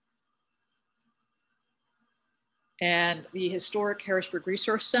 And the historic Harrisburg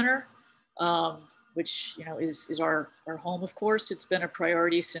Resource Center, which is our home, of course. It's been a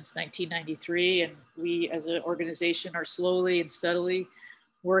priority since 1993, and we as an organization are slowly and steadily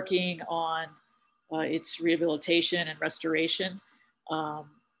working on its rehabilitation and restoration.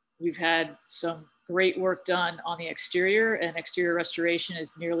 We've had some great work done on the exterior, and exterior restoration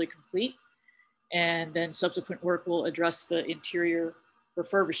is nearly complete. And then subsequent work will address the interior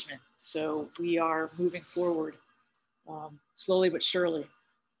refurbishment. So we are moving forward slowly but surely.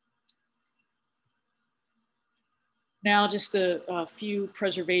 Now, just a few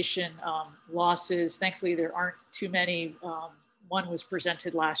preservation losses. Thankfully, there aren't too many. One was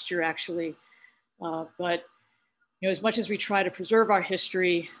presented last year, actually. But as much as we try to preserve our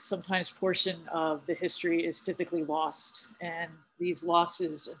history, sometimes portion of the history is physically lost. And these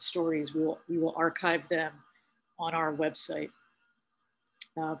losses and stories, we will archive them on our website.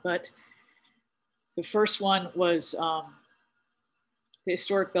 But the first one was the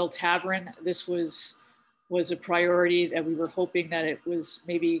historic Bell Tavern. This was a priority that we were hoping that it was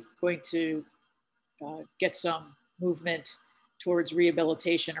maybe going to get some movement towards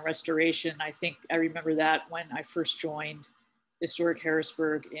rehabilitation and restoration. I think I remember that when I first joined Historic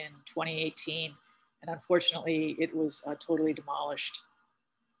Harrisburg in 2018, and unfortunately it was totally demolished.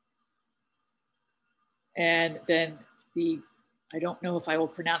 And then I don't know if I will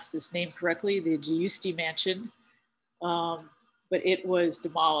pronounce this name correctly, the Giusti Mansion, but it was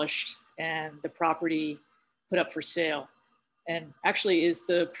demolished and the property put up for sale. And actually, has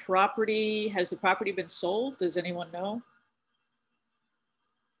the property been sold? Does anyone know?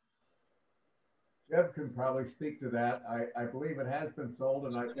 Jeb can probably speak to that. I believe it has been sold,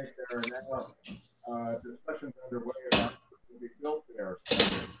 and I think there are now discussions underway about what will be built there. So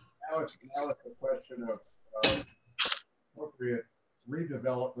now it's a question of appropriate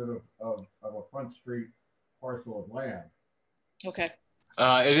redevelopment of a Front Street parcel of land. Okay.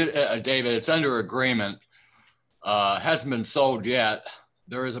 David, it's under agreement. Hasn't been sold yet.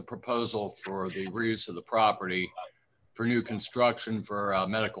 There is a proposal for the reuse of the property for new construction for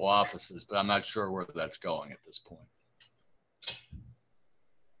medical offices, but I'm not sure where that's going at this point.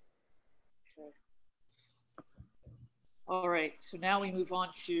 All right, so now we move on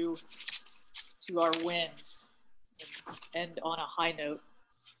to our wins and on a high note.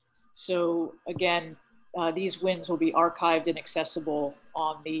 So again, these wins will be archived and accessible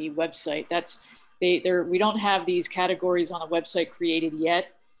on the website. We don't have these categories on the website created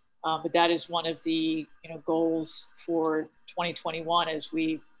yet, but that is one of the goals for 2021 as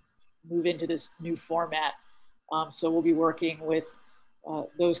we move into this new format. So we'll be working with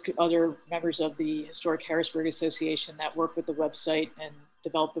those other members of the Historic Harrisburg Association that work with the website and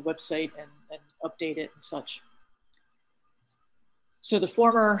develop the website and update it and such. So the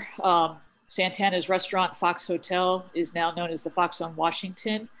former Santana's restaurant, Fox Hotel, is now known as the Fox on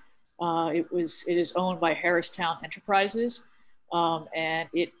Washington. It is owned by Harristown Enterprises, and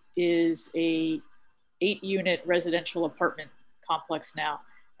it is a 8-unit residential apartment complex now.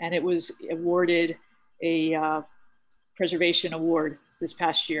 And it was awarded a preservation award this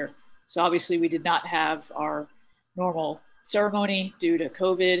past year. So obviously we did not have our normal ceremony due to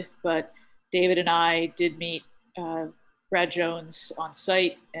COVID, but David and I did meet Brad Jones on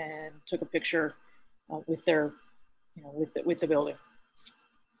site and took a picture with their, with the building.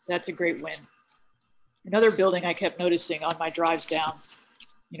 So that's a great win. Another building I kept noticing on my drives down,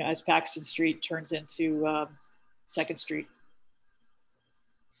 as Paxton Street turns into 2nd Street.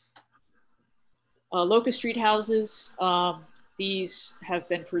 Locust Street houses, these have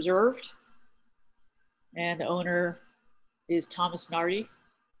been preserved, and the owner is Thomas Nardi.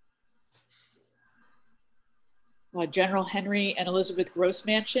 General Henry and Elizabeth Gross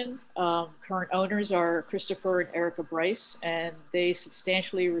Mansion, current owners are Christopher and Erica Bryce, and they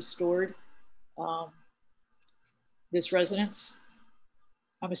substantially restored this residence.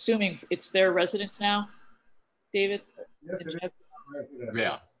 I'm assuming it's their residence now, David? Yes, it is.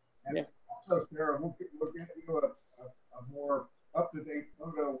 Yeah. And also, Sarah, we'll get you a more up-to-date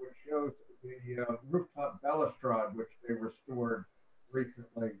photo which shows the rooftop balustrade, which they restored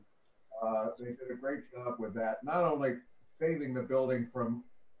recently. They did a great job with that, not only saving the building from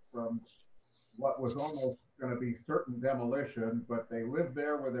what was almost going to be certain demolition, but they lived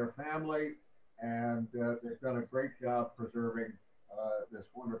there with their family, and they've done a great job preserving this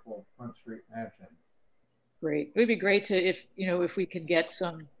wonderful Front Street mansion. Great. It would be great to, if we could get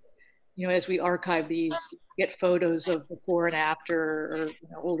some, as we archive these, get photos of before and after, or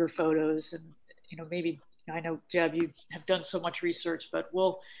older photos, and maybe, I know, Jeb, you have done so much research, but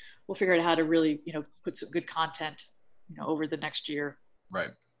we'll figure out how to really put some good content over the next year. Right.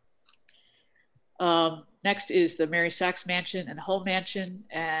 Next is the Mary Sachs Mansion and Hull Mansion,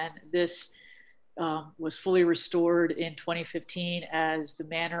 and this was fully restored in 2015 as the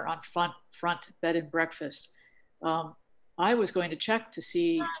Manor on Front Bed and Breakfast. I was going to check to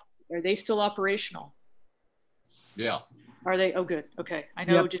see, are they still operational? Yeah. Are they? Oh, good. Okay. I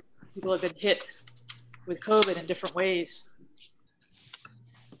know just people have been hit with COVID in different ways.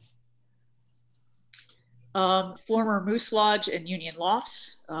 Former Moose Lodge and Union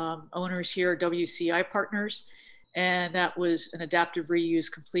Lofts. Owners here are WCI partners, and that was an adaptive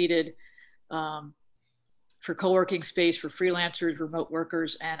reuse completed for co-working space for freelancers, remote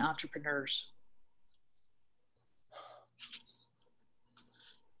workers, and entrepreneurs.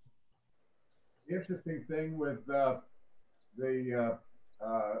 The interesting thing with the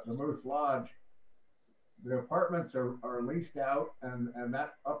Moose Lodge, the apartments are leased out, and the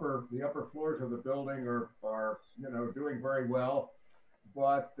upper floors of the building are doing very well,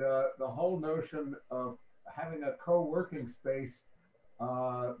 but the whole notion of having a co-working space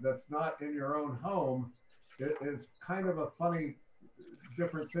that's not in your own home is kind of a funny,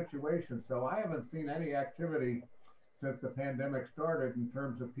 different situation. So I haven't seen any activity since the pandemic started in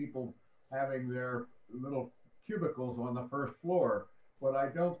terms of people having their little cubicles on the first floor, but I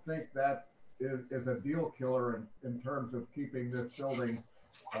don't think that is a deal killer in terms of keeping this building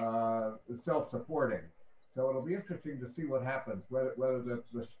self-supporting. So it'll be interesting to see what happens, whether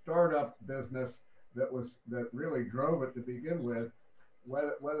the startup business that really drove it to begin with,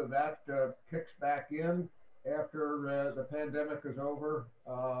 whether that kicks back in after the pandemic is over.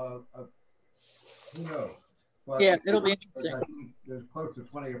 Who knows? But yeah, it'll be interesting. There's close to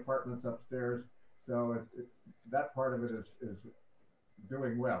 20 apartments upstairs, so that part of it is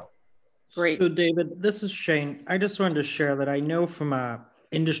doing well. Great. So David, this is Shane. I just wanted to share that I know from a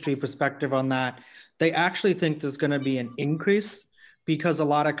industry perspective on that, they actually think there's going to be an increase because a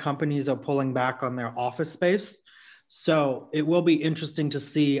lot of companies are pulling back on their office space. So it will be interesting to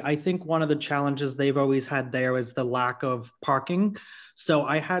see. I think one of the challenges they've always had there is the lack of parking. So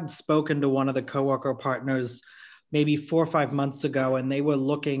I had spoken to one of the coworker partners maybe 4 or 5 months ago, and they were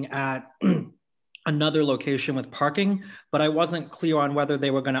looking at another location with parking, but I wasn't clear on whether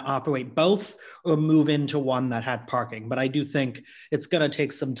they were going to operate both or move into one that had parking. But I do think it's going to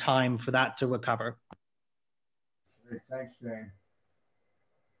take some time for that to recover. Great. Thanks, Shane.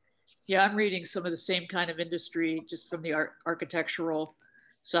 Yeah, I'm reading some of the same kind of industry just from the architectural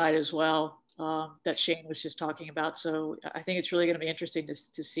side as well that Shane was just talking about. So I think it's really going to be interesting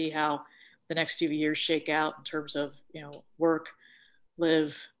to see how the next few years shake out in terms of, you know, work,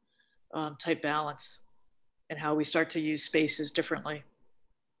 live type balance, and how we start to use spaces differently.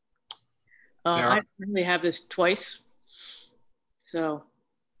 I really have this twice. So.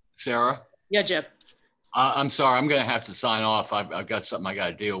 Sarah? Yeah, Jeb. I'm sorry, I'm going to have to sign off. I've got something I got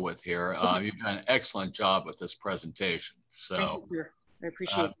to deal with here. You've done an excellent job with this presentation. So thank you, sir. I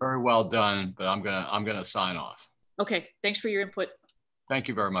appreciate it. Very well done, but I'm gonna sign off. Okay, thanks for your input. Thank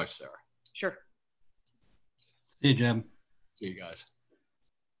you very much, Sarah. Sure. See you, Jim. See you guys.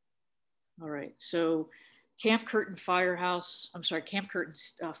 All right, so Camp Curtin Camp Curtin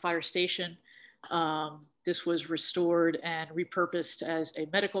Fire Station. This was restored and repurposed as a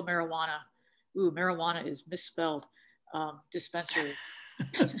medical marijuana. Ooh, marijuana is misspelled. Dispensary.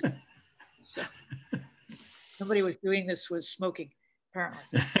 So, somebody was doing this was smoking,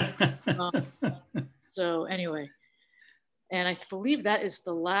 apparently. So anyway, and I believe that is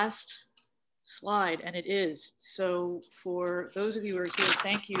the last slide, and it is. So for those of you who are here,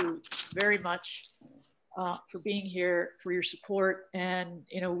 thank you very much for being here, for your support. And,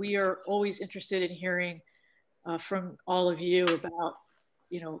 you know, we are always interested in hearing from all of you about,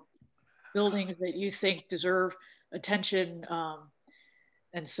 you know, buildings that you think deserve attention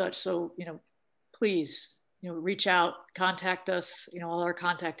and such. So, you know, please, you know, reach out, contact us. You know, all our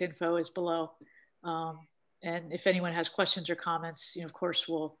contact info is below. And if anyone has questions or comments, you know, of course,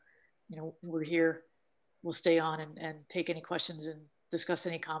 we're here. We'll stay on and take any questions and discuss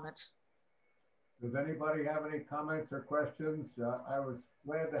any comments. Does anybody have any comments or questions? I was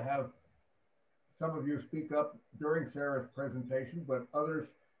glad to have some of you speak up during Sarah's presentation, but others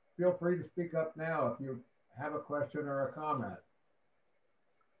feel free to speak up now if you have a question or a comment.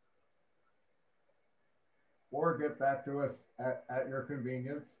 Or get back to us at your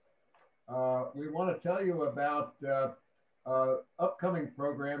convenience. We want to tell you about upcoming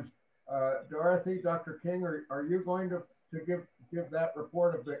programs. Dorothy, Dr. King, are you going to give that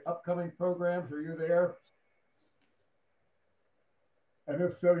report of the upcoming programs? Are you there? And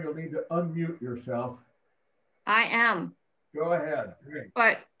if so, you'll need to unmute yourself. I am. Go ahead. Great.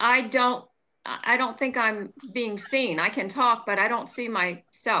 But I don't think I'm being seen. I can talk, but I don't see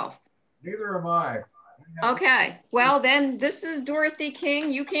myself. Neither am I. Okay, well then this is Dorothy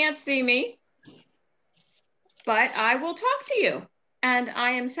King. You can't see me, but I will talk to you. And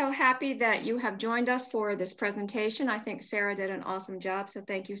I am so happy that you have joined us for this presentation. I think Sarah did an awesome job. So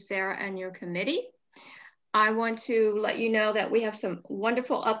thank you, Sarah, and your committee. I want to let you know that we have some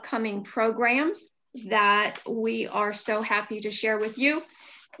wonderful upcoming programs that we are so happy to share with you.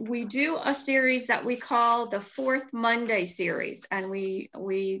 We do a series that we call the Fourth Monday series, and we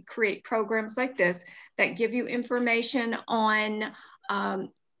create programs like this that give you information on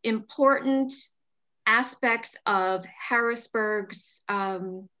important aspects of Harrisburg's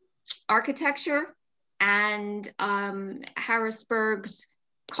architecture and Harrisburg's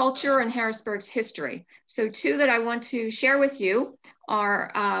culture and Harrisburg's history. So two that I want to share with you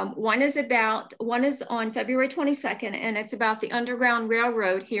are, one is on February 22nd, and it's about the Underground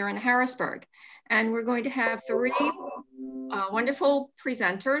Railroad here in Harrisburg. And we're going to have three wonderful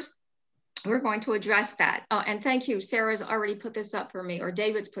presenters. We're going to address that. And thank you, Sarah's already put this up for me, or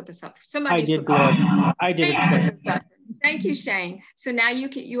David's put this up. Somebody's I did, Gloria. I did it. Thank you, Shane. So now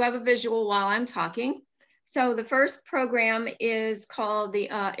you have a visual while I'm talking. So the first program is called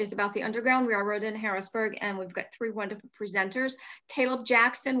is about the Underground Railroad in Harrisburg, and we've got three wonderful presenters. Caleb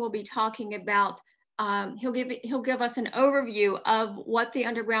Jackson will be talking about, he'll give us an overview of what the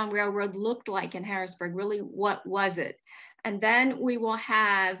Underground Railroad looked like in Harrisburg. Really, what was it? And then we will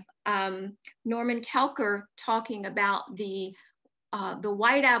have Norman Kelker talking about the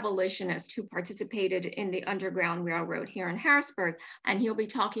white abolitionist who participated in the Underground Railroad here in Harrisburg. And he'll be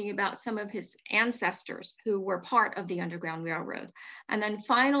talking about some of his ancestors who were part of the Underground Railroad. And then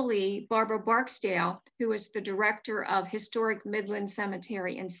finally, Barbara Barksdale, who is the director of Historic Midland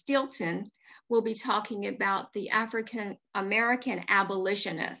Cemetery in Steelton, will be talking about the African American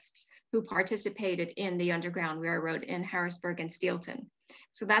abolitionists who participated in the Underground Railroad in Harrisburg and Steelton.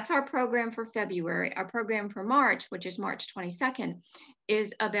 So that's our program for February. Our program for March, which is March 22nd,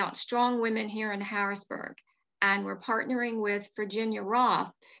 is about strong women here in Harrisburg. And we're partnering with Virginia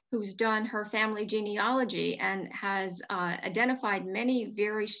Roth, who's done her family genealogy and has identified many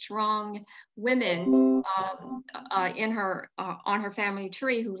very strong women in her on her family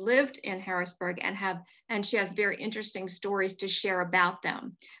tree who lived in Harrisburg and she has very interesting stories to share about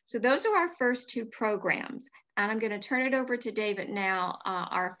them. So those are our first two programs. And I'm going to turn it over to David now.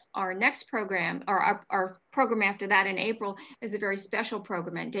 Our next program, or our program after that in April, is a very special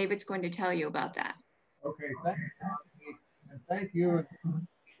program, and David's going to tell you about that. Okay, thank you, Connie, and thank you and the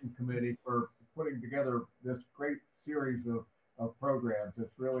Preservation Committee for putting together this great series of programs.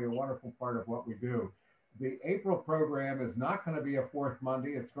 It's really a wonderful part of what we do. The April program is not going to be a fourth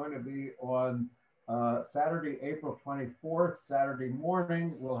Monday. It's going to be on Saturday, April 24th, Saturday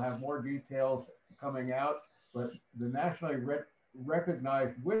morning. We'll have more details coming out, but the nationally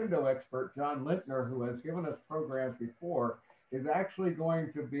recognized window expert, John Lintner, who has given us programs before, is actually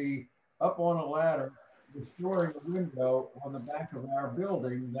going to be up on a ladder restoring a window on the back of our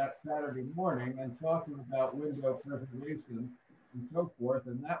building that Saturday morning and talking about window preservation and so forth.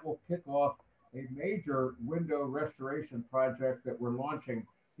 And that will kick off a major window restoration project that we're launching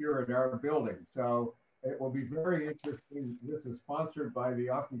here at our building. So it will be very interesting. This is sponsored by the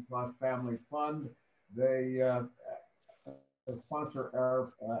Auchincloss Family Fund. They sponsor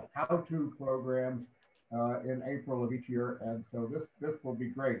our how-to programs in April of each year. And so this will be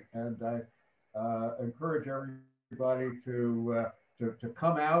great. And I encourage everybody to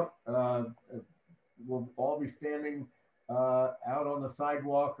come out. We'll all be standing out on the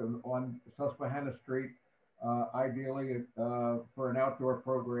sidewalk and on Susquehanna Street, ideally for an outdoor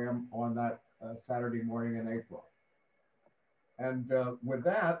program on that Saturday morning in April. And with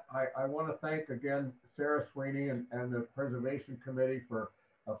that, I want to thank again Sarah Sweeney and the Preservation Committee for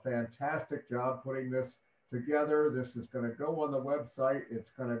a fantastic job putting this together. This is going to go on the website. It's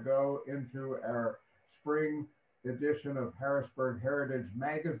going to go into our spring edition of Harrisburg Heritage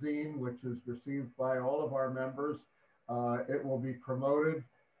Magazine, which is received by all of our members. It will be promoted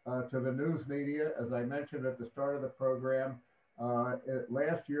to the news media, as I mentioned at the start of the program.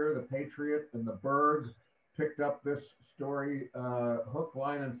 Last year, the Patriot and the Berg picked up this story hook,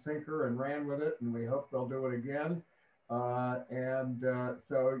 line, and sinker and ran with it, and we hope they'll do it again.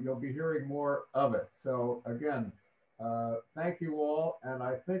 So you'll be hearing more of it. So again, thank you all. And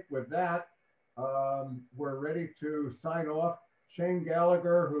I think with that, we're ready to sign off. Shane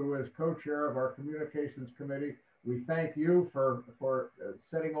Gallagher, who is co-chair of our communications committee, we thank you for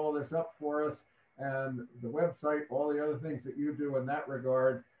setting all this up for us, and the website, all the other things that you do in that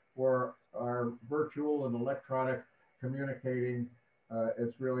regard for our virtual and electronic communicating.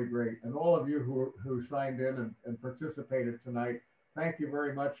 It's really great. And all of you who signed in and participated tonight, thank you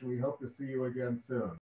very much. And we hope to see you again soon.